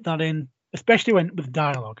to fit that in, especially with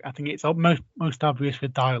dialogue, I think it's most obvious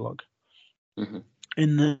with dialogue.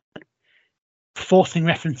 In the forcing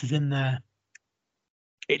references in there,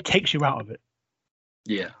 it takes you out of it.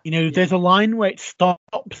 Yeah. You know, there's a line where it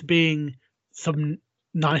stops being some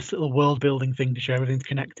nice little world building thing to show everything's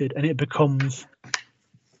connected, and it becomes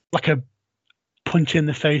like a punch in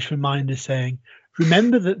the face reminder saying,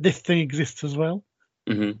 remember that this thing exists as well.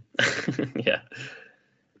 Yeah.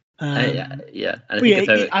 Yeah. Yeah.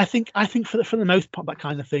 And I think I think for the most part that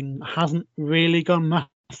kind of thing hasn't really gone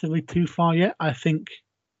massively too far yet. I think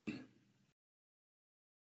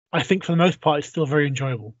for the most part it's still very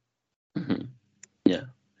enjoyable. Yeah.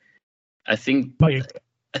 I think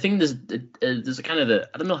there's a kind of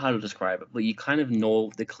I don't know how to describe it, but you kind of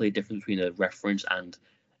know the clear difference between a reference and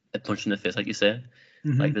a punch in the face, like you say.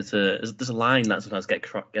 Like there's a line that sometimes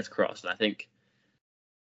gets crossed, and I think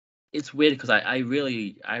it's weird because I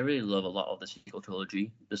really love a lot of the sequel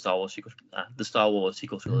trilogy, the Star Wars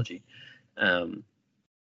sequel trilogy.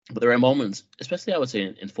 But there are moments, especially I would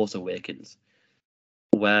say in Force Awakens,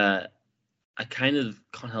 where I kind of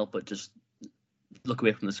can't help but just look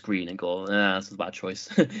away from the screen and go, that's a bad choice.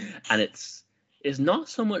 And it's not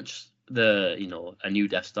so much the a new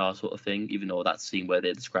Death Star sort of thing, even though that scene where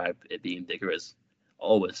they describe it being bigger is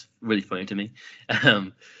always really funny to me.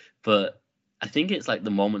 But I think it's like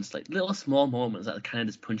the moments, like little small moments that kind of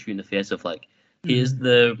just punch you in the face of like, here's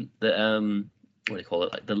the what do you call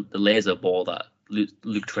it, like the laser ball that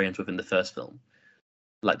Luke trains with in the first film,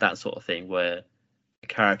 like that sort of thing where a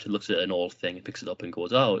character looks at an old thing and picks it up and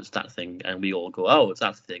goes, oh, it's that thing, and we all go, oh, it's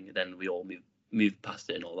that thing, and then we all move past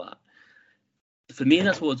it and all that. For me,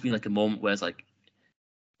 that's always been like a moment where it's like,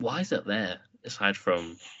 why is it there aside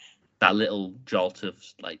from that little jolt of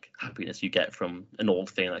like happiness you get from an old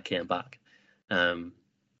thing that came back,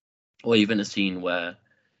 or even a scene where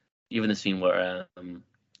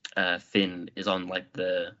Finn is on like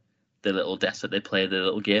the little desk that they play the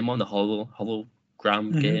little game on, the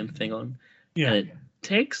hologram game thing on, and it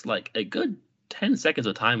takes like a good 10 seconds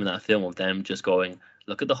of time in that film of them just going,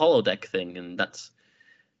 look at the holodeck thing, and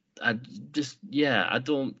I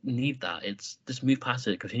don't need that. It's just move past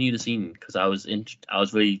it, continue the scene, because I was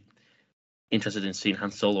really interested in seeing Han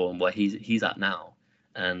Solo and where he's at now,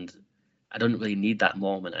 and I don't really need that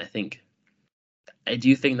moment. I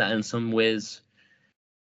do think that in some ways,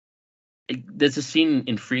 there's a scene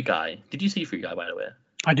in Free Guy. Did you see Free Guy, by the way?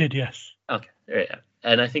 I did, yes. Okay, yeah.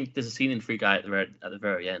 And I think there's a scene in Free Guy at the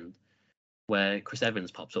very end where Chris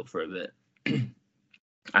Evans pops up for a bit,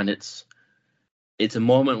 and it's a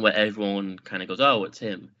moment where everyone kind of goes, "Oh, it's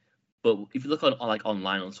him." But if you look on like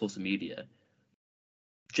online on social media,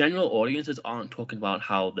 general audiences aren't talking about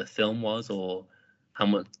how the film was or how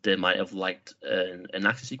much they might have liked an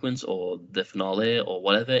action sequence or the finale or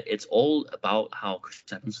whatever. It's all about how Chris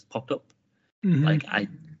Evans popped up. Like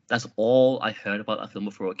that's all I heard about that film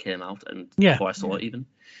before it came out and before I saw it even.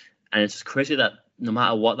 And it's just crazy that no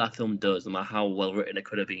matter what that film does, no matter how well written it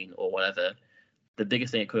could have been or whatever, the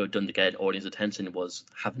biggest thing it could have done to get audience attention was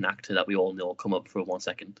have an actor that we all know come up for 1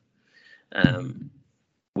 second,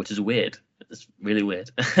 which is weird. It's really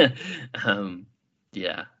weird.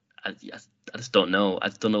 Yeah, I just don't know. I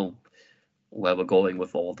just don't know where we're going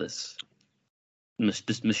with all this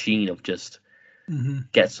machine of just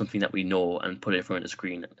get something that we know and put it in front of the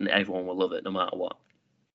screen, and everyone will love it no matter what.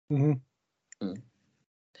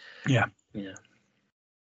 Yeah. Yeah.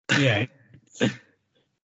 Yeah.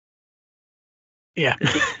 Yeah.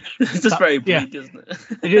 It's just very bleak, isn't it?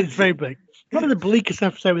 It is very bleak. One of the bleakest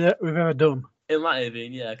episodes we've ever done. It might have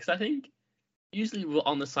been, yeah, because I think usually we're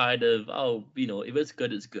on the side of, if it's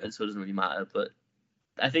good, it's good, so it doesn't really matter. But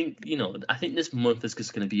I think, this month is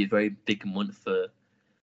just going to be a very big month for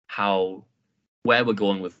where we're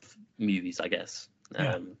going with movies, I guess.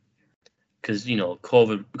 Because,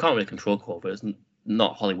 COVID, we can't really control COVID. It's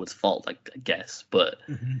not Hollywood's fault, I guess, but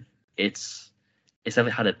it's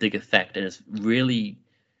definitely had a big effect, and it's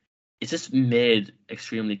just made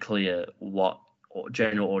extremely clear what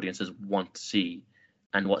general audiences want to see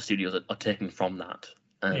and what studios are taking from that,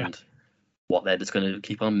 and what they're just going to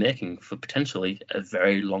keep on making for potentially a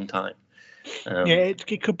very long time.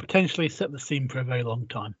 It could potentially set the scene for a very long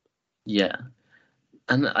time. Yeah,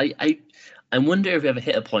 and I wonder if we ever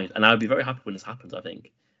hit a point, and I would be very happy when this happens. I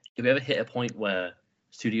think if we ever hit a point where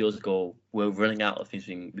studios go, we're running out of things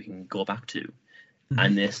we can go back to,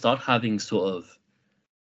 and they start having sort of,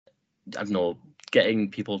 I don't know, getting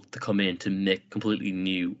people to come in to make completely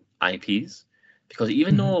new IPs, because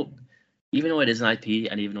even though it is an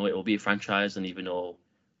IP, and even though it will be a franchise, and even though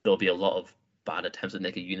there'll be a lot of bad attempts at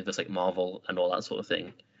making a universe like Marvel and all that sort of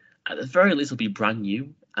thing, at the very least it'll be brand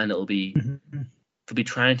new, and it'll be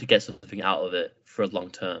trying to get something out of it for a long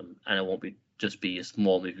term, and it won't be just be a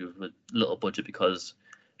small movie with a little budget because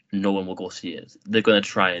no one will go see it. They're going to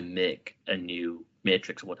try and make a new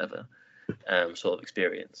Matrix or whatever sort of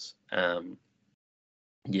experience. I'm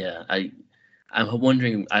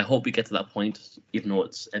wondering, I hope we get to that point, even though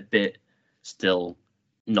it's a bit still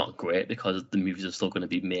not great because the movies are still going to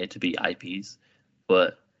be made to be IPs,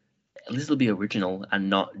 but at least it'll be original and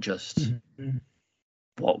not just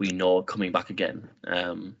what we know coming back again.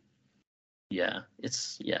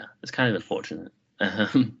 It's kind of unfortunate. I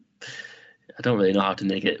don't really know how to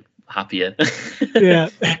make it happier. Yeah.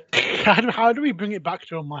 How do we bring it back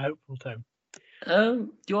to a more hopeful tone? Do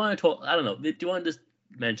you want to talk? I don't know. Do you want to just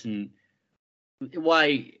mention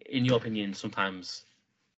why, in your opinion, sometimes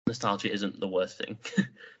nostalgia isn't the worst thing?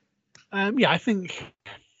 I think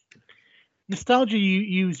nostalgia,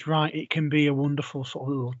 used right, it can be a wonderful sort of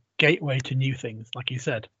little gateway to new things, like you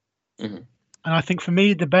said. Mm-hmm. And I think for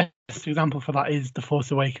me, the best example for that is The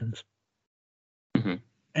Force Awakens. Mm-hmm.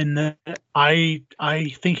 And I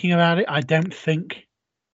thinking about it, I don't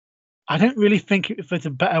really think there's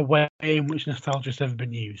a better way in which nostalgia has ever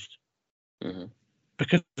been used. Mm-hmm.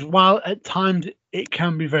 Because while at times it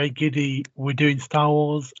can be very giddy, we're doing Star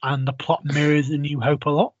Wars and the plot mirrors A New Hope a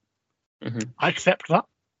lot. Mm-hmm. I accept that.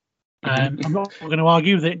 I'm not going to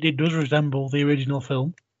argue that it does resemble the original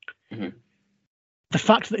film. Mm-hmm. The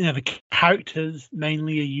fact that the characters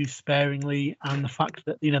mainly are used sparingly, and the fact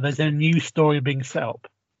that there's a new story being set up,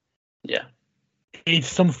 is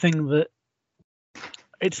something that,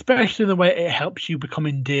 especially the way it helps you become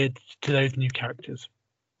endeared to those new characters.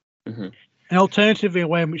 Mm-hmm. An alternatively, a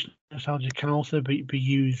way in which nostalgia can also be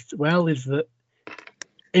used well is that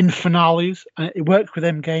in finales, and it worked with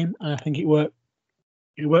Endgame, and I think it worked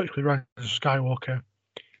with Rise of Skywalker.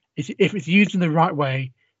 If it's used in the right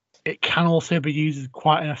way, it can also be used as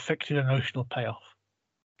quite an effective emotional payoff.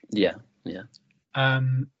 Yeah.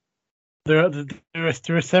 There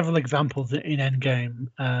are several examples in Endgame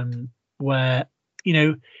where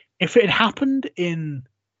if it had happened in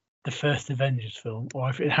the first Avengers film, or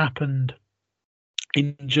if it happened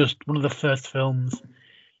in just one of the first films,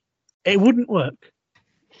 it wouldn't work.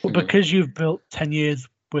 But because you've built 10 years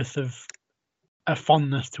worth of a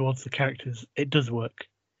fondness towards the characters, it does work.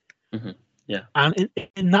 Mm-hmm. Yeah. And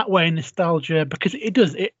in that way, nostalgia, because it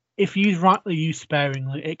does, if used rightly, used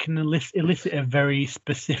sparingly, it can elicit a very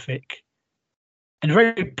specific and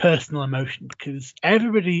very personal emotion, because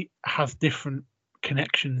everybody has different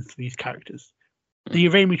connections to these characters. The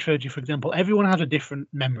Raimi trilogy, for example, everyone has a different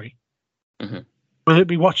memory. Mm-hmm. Whether it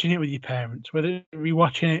be watching it with your parents, whether it be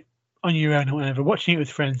watching it on your own or whatever, watching it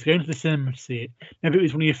with friends, going to the cinema to see it. Maybe it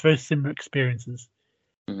was one of your first cinema experiences.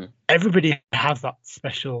 Mm-hmm. Everybody has that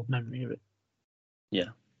special memory of it. Yeah.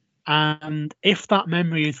 And if that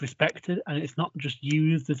memory is respected and it's not just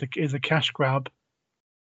used as a cash grab,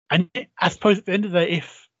 and I suppose at the end of the day,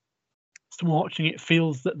 if someone watching it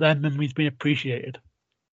feels that their memory's been appreciated,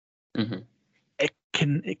 it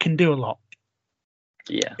can do a lot.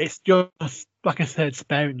 Yeah. It's just, like I said,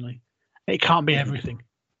 sparingly. It can't be everything.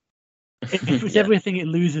 If it's everything, it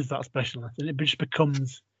loses that specialness, and it just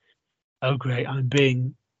becomes, oh great, I'm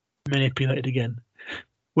being manipulated again,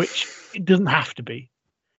 which it doesn't have to be,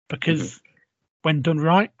 because when done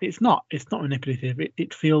right, it's not manipulative.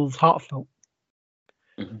 It feels heartfelt.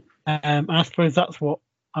 And I suppose that's what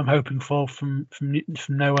I'm hoping for from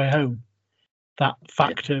No Way Home. That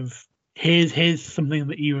fact of here's something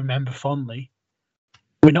that you remember fondly.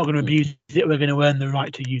 We're not going to abuse it. We're going to earn the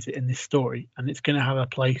right to use it in this story, and it's going to have a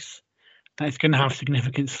place, and it's going to have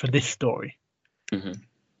significance for this story.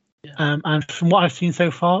 And from what I've seen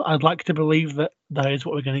so far, I'd like to believe that is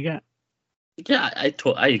what we're going to get. Yeah,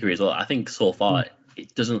 I agree as well. I think so far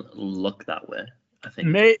it doesn't look that way. I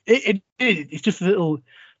think it's just the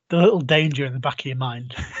little danger in the back of your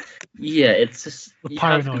mind. Yeah, it's just the you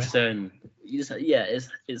paranoia. have concern. You just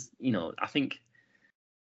it's I think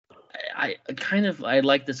I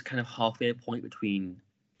like this kind of halfway point between,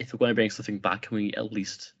 if we're going to bring something back, can we at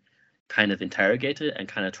least kind of interrogate it and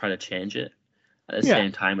kind of try to change it at the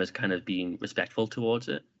same time as kind of being respectful towards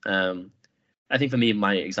it. I think for me,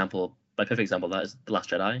 my perfect example of that is The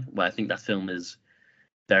Last Jedi, where I think that film is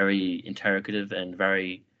very interrogative and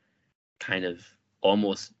very kind of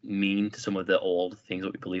almost mean to some of the old things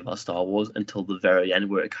that we believe are Star Wars, until the very end,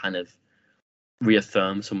 where it kind of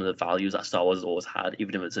reaffirms some of the values that Star Wars has always had,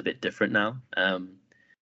 even if it's a bit different now. And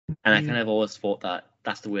I kind of always thought that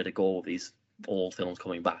that's the way to go with these old films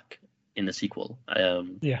coming back in the sequel.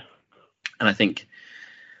 And I think,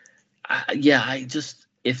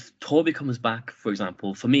 if Toby comes back, for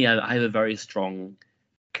example, for me, I have a very strong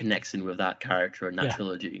connection with that character and that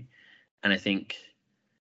trilogy. And I think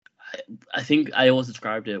I always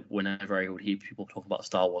described it whenever I would hear people talk about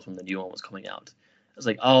Star Wars when the new one was coming out. I was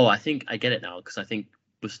like, oh, I think I get it now, because I think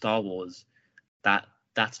with Star Wars,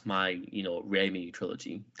 that's my Raimi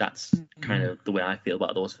trilogy. That's kind of the way I feel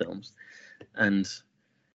about those films. And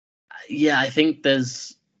I think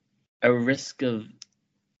there's a risk of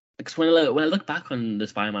because when I look back on the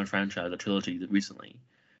Spider-Man franchise, the trilogy recently,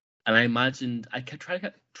 and I kept try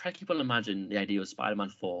to keep on imagining the idea of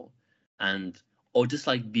Spider-Man 4, or just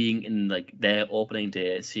like being in like their opening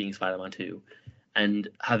day, seeing Spider-Man 2, and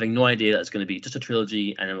having no idea that it's going to be just a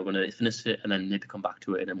trilogy, and then we're going to finish it, and then maybe come back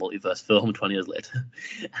to it in a multiverse film 20 years later.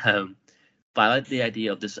 But I like the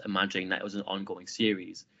idea of just imagining that it was an ongoing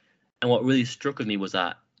series. And what really struck with me was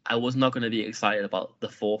that I was not going to be excited about the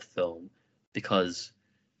fourth film, because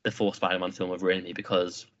the fourth Spider-Man film of Raimi,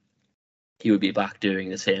 because he would be back doing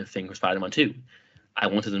the same thing with Spider-Man 2. I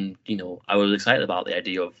wanted him, I was excited about the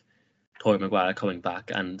idea of Tobey Maguire coming back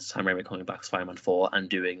and Sam Raimi coming back to Spider-Man 4 and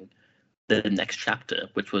doing the next chapter,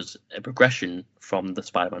 which was a progression from the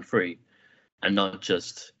Spider-Man 3, and not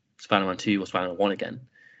just Spider-Man 2 or Spider-Man 1 again.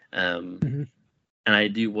 And I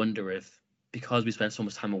do wonder if, because we spent so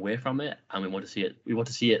much time away from it and we want to see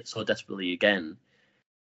it so desperately again,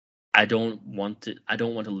 I don't want to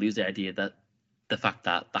lose the idea that the fact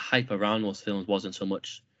that the hype around those films wasn't so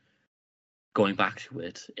much going back to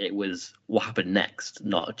it. It was what happened next,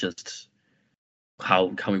 not just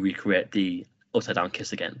how can we recreate the upside down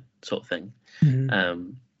kiss again sort of thing.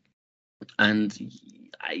 And I'm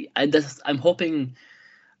hoping,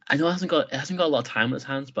 I know it hasn't got a lot of time on its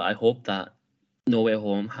hands, but I hope that No Way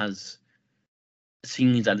Home has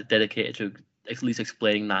scenes that are dedicated to at least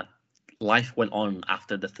explaining that life went on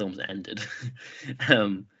after the films ended.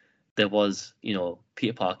 There was,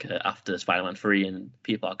 Peter Parker after Spider-Man 3 and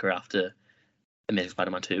Peter Parker after Amazing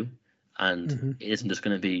Spider-Man 2, and it isn't just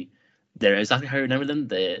going to be they're exactly how you remember them.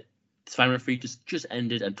 The Spider-Man 3 just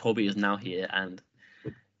ended, and Tobey is now here, and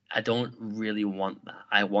I don't really want that.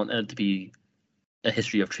 I want it to be a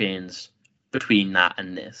history of change between that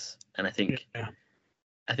and this, and I think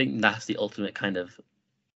that's the ultimate kind of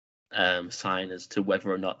sign as to whether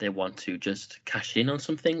or not they want to just cash in on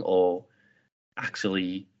something or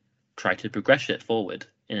actually try to progress it forward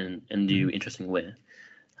in a new, interesting way.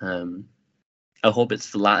 I hope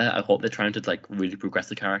it's the latter. I hope they're trying to like really progress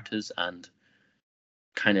the characters and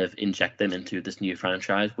kind of inject them into this new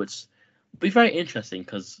franchise, which will be very interesting,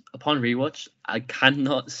 because upon rewatch, I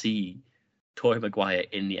cannot see Tobey Maguire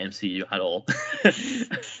in the MCU at all.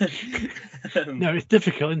 No, it's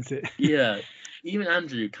difficult, isn't it? Yeah. Even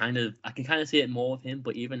Andrew, I can kind of see it more with him,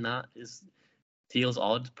 but even that feels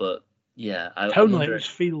odd. But yeah, Tonally, it just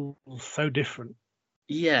feels so different.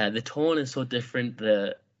 Yeah, the tone is so different.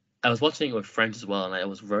 I was watching it with friends as well, and I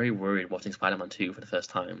was very worried watching Spider-Man 2 for the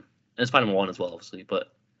first time, and Spider-Man 1 as well, obviously.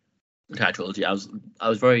 But the entire trilogy, I was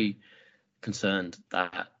very concerned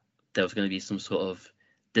that there was going to be some sort of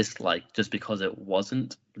dislike just because it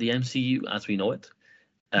wasn't the MCU as we know it.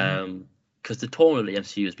 Because the tone of the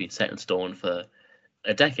MCU has been set in stone for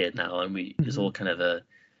a decade now, and it's all kind of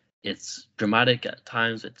it's dramatic at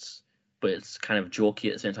times, but it's kind of jokey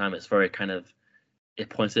at the same time. It's very kind of, it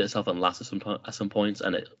points at itself and laughs at some points,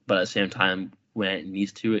 but at the same time, when it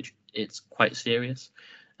needs to, it's quite serious.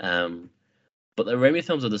 But the Raimi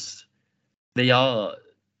films they are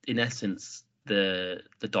in essence the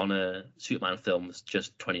Donna Superman films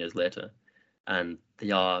just 20 years later, and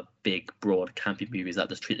they are big, broad, campy movies that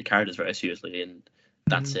just treat the characters very seriously, and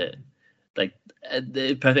that's it. Like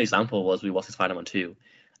the perfect example was we watched Spider-Man 2,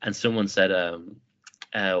 and someone said,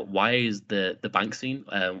 "Why is the bank scene?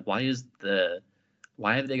 Why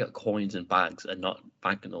have they got coins in bags and not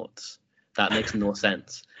banknotes? That makes no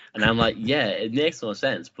sense." And I'm like, yeah, it makes no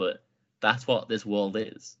sense, but that's what this world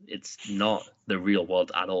is. It's not the real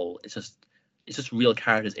world at all. It's just real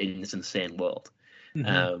characters in this insane world.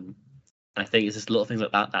 I think it's just little things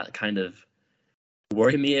like that kind of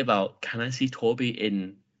worry me about, can I see Tobey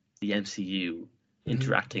in the MCU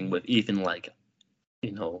interacting with even like,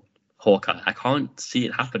 Hawkeye? I can't see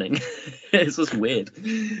it happening. It's just weird.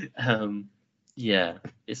 Yeah,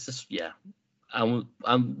 it's just, yeah. I'm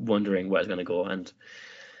wondering where it's gonna go, and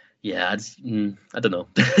yeah, I don't know.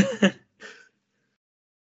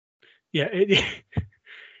 Yeah,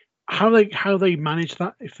 how they manage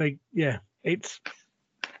that, it's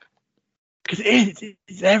because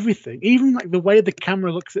it's everything. Even like the way the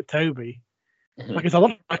camera looks at Tobey, like there's a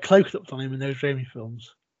lot of close-ups on him in those Raimi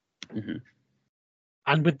films,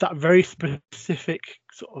 and with that very specific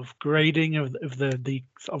sort of grading of the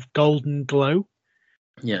sort of golden glow.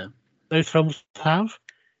 Yeah, those films have.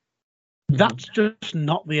 That's just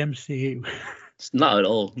not the MCU. It's not at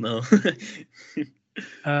all, no.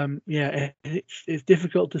 Yeah, it's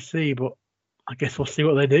difficult to see, but I guess we'll see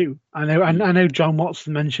what they do. I know John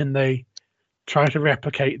Watson mentioned they try to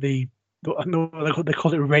replicate they call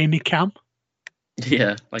it Raimi Cam.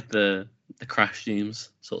 Yeah, like the crash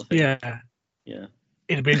teams sort of thing. Yeah.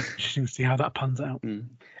 It'd be interesting to see how that pans out.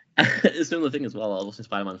 And It's a similar thing as well. I was watching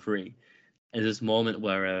Spider-Man 3. There's this moment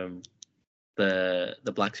where the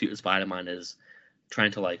black suited Spider-Man is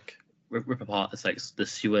trying to like rip apart this like the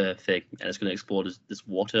sewer thing, and it's going to explode this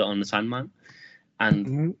water on the Sandman,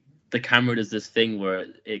 and the camera does this thing where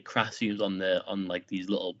it crash zooms on like these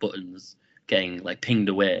little buttons getting like pinged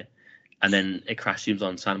away, and then it crash zooms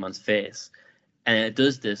on Sandman's face, and it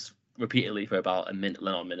does this repeatedly for about a minute,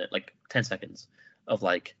 not a minute, like 10 seconds of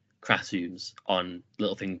like crash zooms on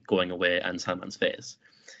little thing going away and Sandman's face.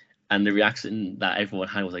 And the reaction that everyone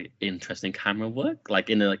had was like interesting camera work, like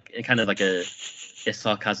in kind of like a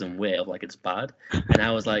sarcasm way of like it's bad. And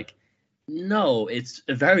I was like, no, it's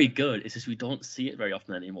very good. It's just we don't see it very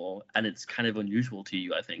often anymore, and it's kind of unusual to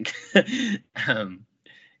you, I think.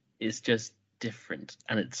 It's just different,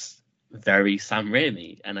 and it's very Sam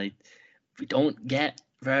Raimi, and we don't get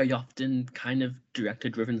very often kind of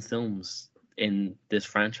director-driven films in this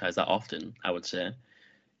franchise that often, I would say.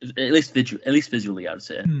 At least visually, I would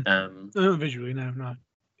say. No, visually, no.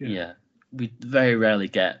 Yeah, we very rarely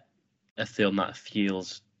get a film that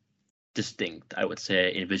feels distinct, I would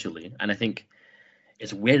say, in visually. And I think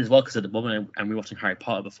it's weird as well because at the moment I'm rewatching Harry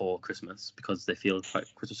Potter before Christmas because they feel quite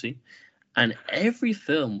Christmassy. And every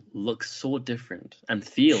film looks so different and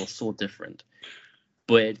feels so different,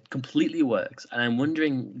 but it completely works. And I'm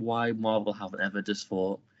wondering why Marvel haven't ever just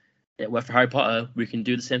thought, well, for Harry Potter, we can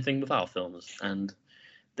do the same thing with our films. And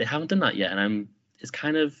they haven't done that yet. And it's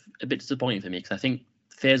kind of a bit disappointing for me because I think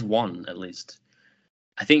Phase 1, at least,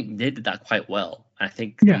 I think they did that quite well. And I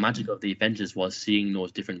think the magic of the Avengers was seeing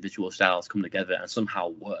those different visual styles come together and somehow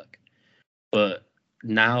work. But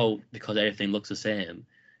now, because everything looks the same,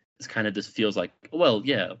 it's kind of just feels like, well,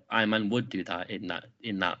 yeah, Iron Man would do that in that,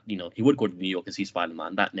 he would go to New York and see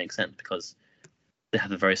Spider-Man. That makes sense because they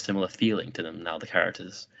have a very similar feeling to them now, the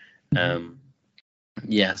characters.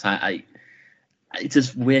 Yes, it's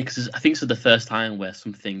just weird because I think it's the first time where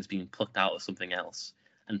something's being plucked out of something else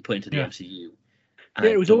and put into the MCU. And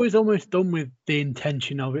it was always almost done with the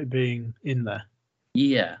intention of it being in there.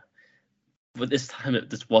 Yeah. But this time it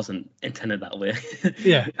just wasn't intended that way.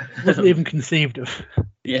 It wasn't even conceived of.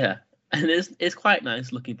 Yeah. And it's quite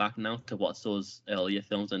nice looking back now to watch those earlier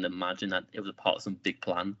films and imagine that it was a part of some big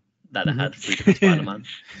plan that they had for Spider-Man.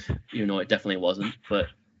 Even though it definitely wasn't. But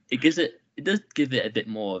it does give it a bit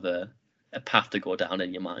more of a path to go down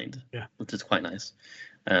in your mind. Yeah. Which is quite nice.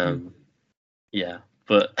 Yeah.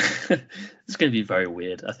 But it's going to be very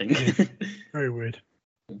weird, I think. Very weird.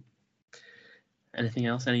 Anything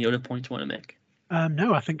else? Any other points you want to make?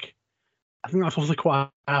 No, I think that's also quite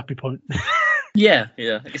a happy point. Yeah,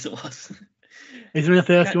 I guess it was. Is there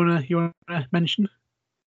anything else you want to mention?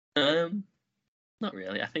 Not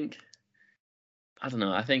really. I don't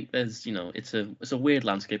know. I think there's, it's a weird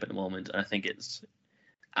landscape at the moment, and I think it's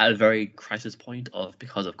at a very crisis point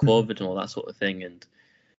because of COVID and all that sort of thing, and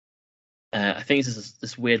I think it's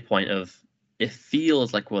this weird point of it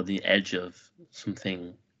feels like we're on the edge of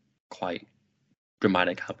something quite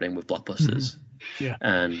dramatic happening with blockbusters. Yeah.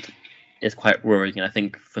 And it's quite worrying. And I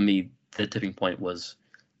think for me, the tipping point was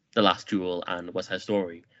The Last Duel and West Side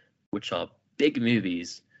Story, which are big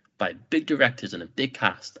movies by big directors and a big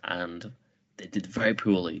cast, and they did very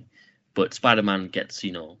poorly. But Spider-Man gets,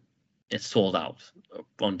 it's sold out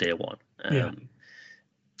on day one.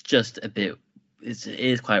 Just a bit. It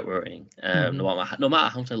is quite worrying. No matter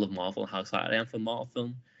how much I love Marvel and how excited I am for Marvel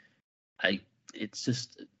film, it's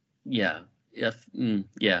just it is.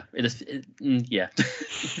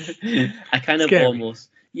 I kind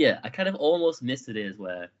of almost missed the days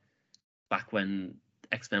where back when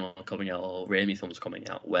X-Men were coming out or Raimi films were coming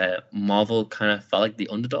out, where Marvel kind of felt like the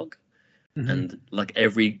underdog, and like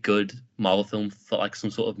every good Marvel film felt like some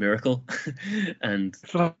sort of miracle, and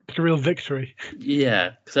it's like a real victory.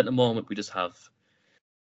 Yeah, because at the moment we just kind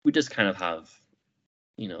of have,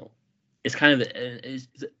 it's kind of it's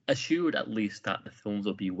assured at least that the films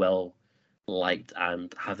will be well liked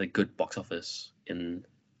and have a good box office in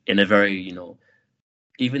a very,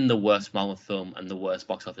 even the worst Marvel film and the worst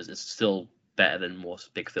box office is still better than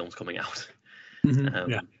most big films coming out.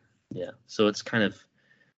 So it's kind of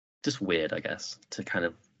just weird, I guess, to kind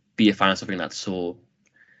of be a fan of something that's so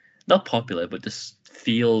not popular, but just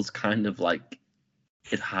feels kind of like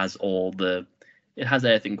it has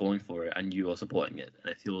everything going for it, and you are supporting it,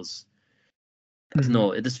 and it feels. I don't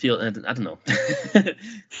know. It just feels. I don't know.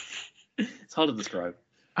 It's hard to describe.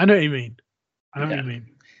 I know what you mean.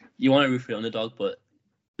 You want to root for the underdog, but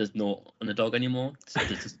there's no underdog anymore. So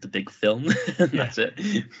it's just the big film. That's it.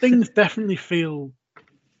 Things definitely feel.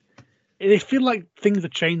 They feel like things are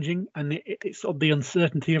changing, and it's sort of the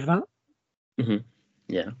uncertainty of that.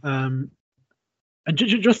 Yeah. And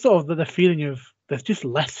just sort of the feeling of there's just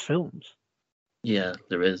less films. Yeah,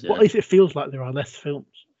 there is. Well, Yeah, at least it feels like there are less films.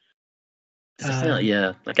 it's a thing,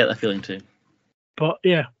 yeah, I get that feeling too. But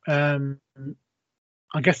yeah,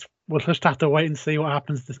 I guess we'll just have to wait and see what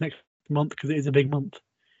happens this next month because it is a big month.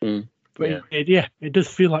 Mm, But yeah, it does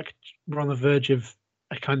feel like we're on the verge of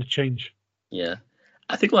a kind of change. yeah.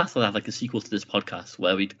 I think we'll have to have like a sequel to this podcast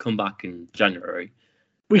where we come back in January.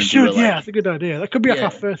 We and should, do a, like, that's a good idea. That could be like yeah,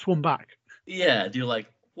 our first one back. yeah, do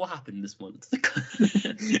like what happened this month.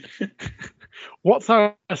 What's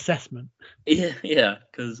our assessment? Yeah,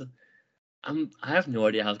 because I have no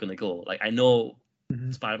idea how it's gonna go. Like I know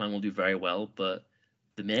Mhm. Spider-Man will do very well, but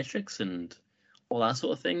the Matrix and all that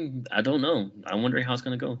sort of thing, I don't know. I'm wondering how it's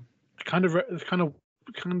gonna go. Kind of,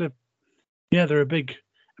 yeah, they're a big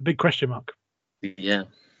question mark. Yeah,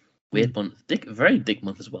 weird month, very big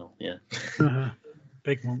month as well. Yeah,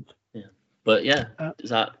 Big month. yeah, but yeah, is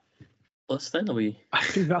that us then? Are we? I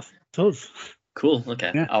think that's us. Cool.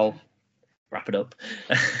 Okay, Yeah. I'll wrap it up.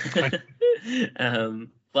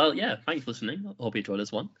 Well, yeah, thank you for listening. I hope you enjoyed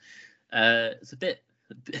this one.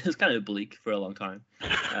 It's kind of bleak for a long time.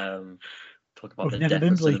 Talk about We've the never death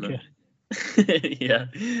been of cinema. bleaker. Yeah.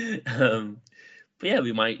 But yeah,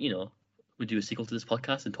 we might, we do a sequel to this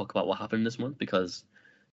podcast and talk about what happened this month because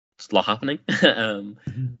it's a lot happening.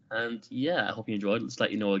 And yeah, I hope you enjoyed. Let's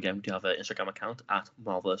let you know again, we do have an Instagram account at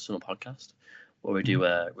Marvelous Cinema Podcast where we do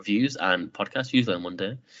reviews and podcasts usually on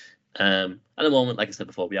Monday. At the moment, like I said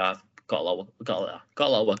before, we have got a lot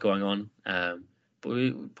of work going on. But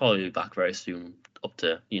we'll probably be back very soon, up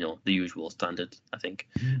to the usual standard, I think.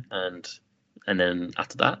 And then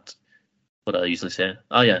after that, what I usually say,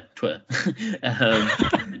 oh yeah, Twitter.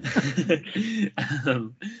 We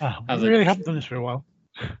really haven't done this for a while.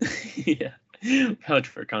 Yeah, we have a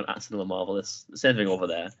Twitter account at Cinema Marvelous. Same thing over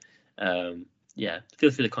there. Yeah,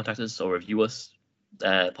 feel free to contact us or review us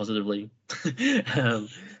positively.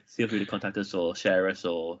 Feel free to contact us or share us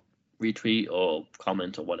or retweet or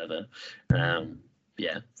comment or whatever.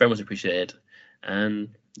 Yeah, very much appreciated. And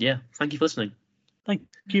yeah, thank you for listening. Thank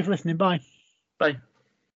you for listening. Bye. Bye.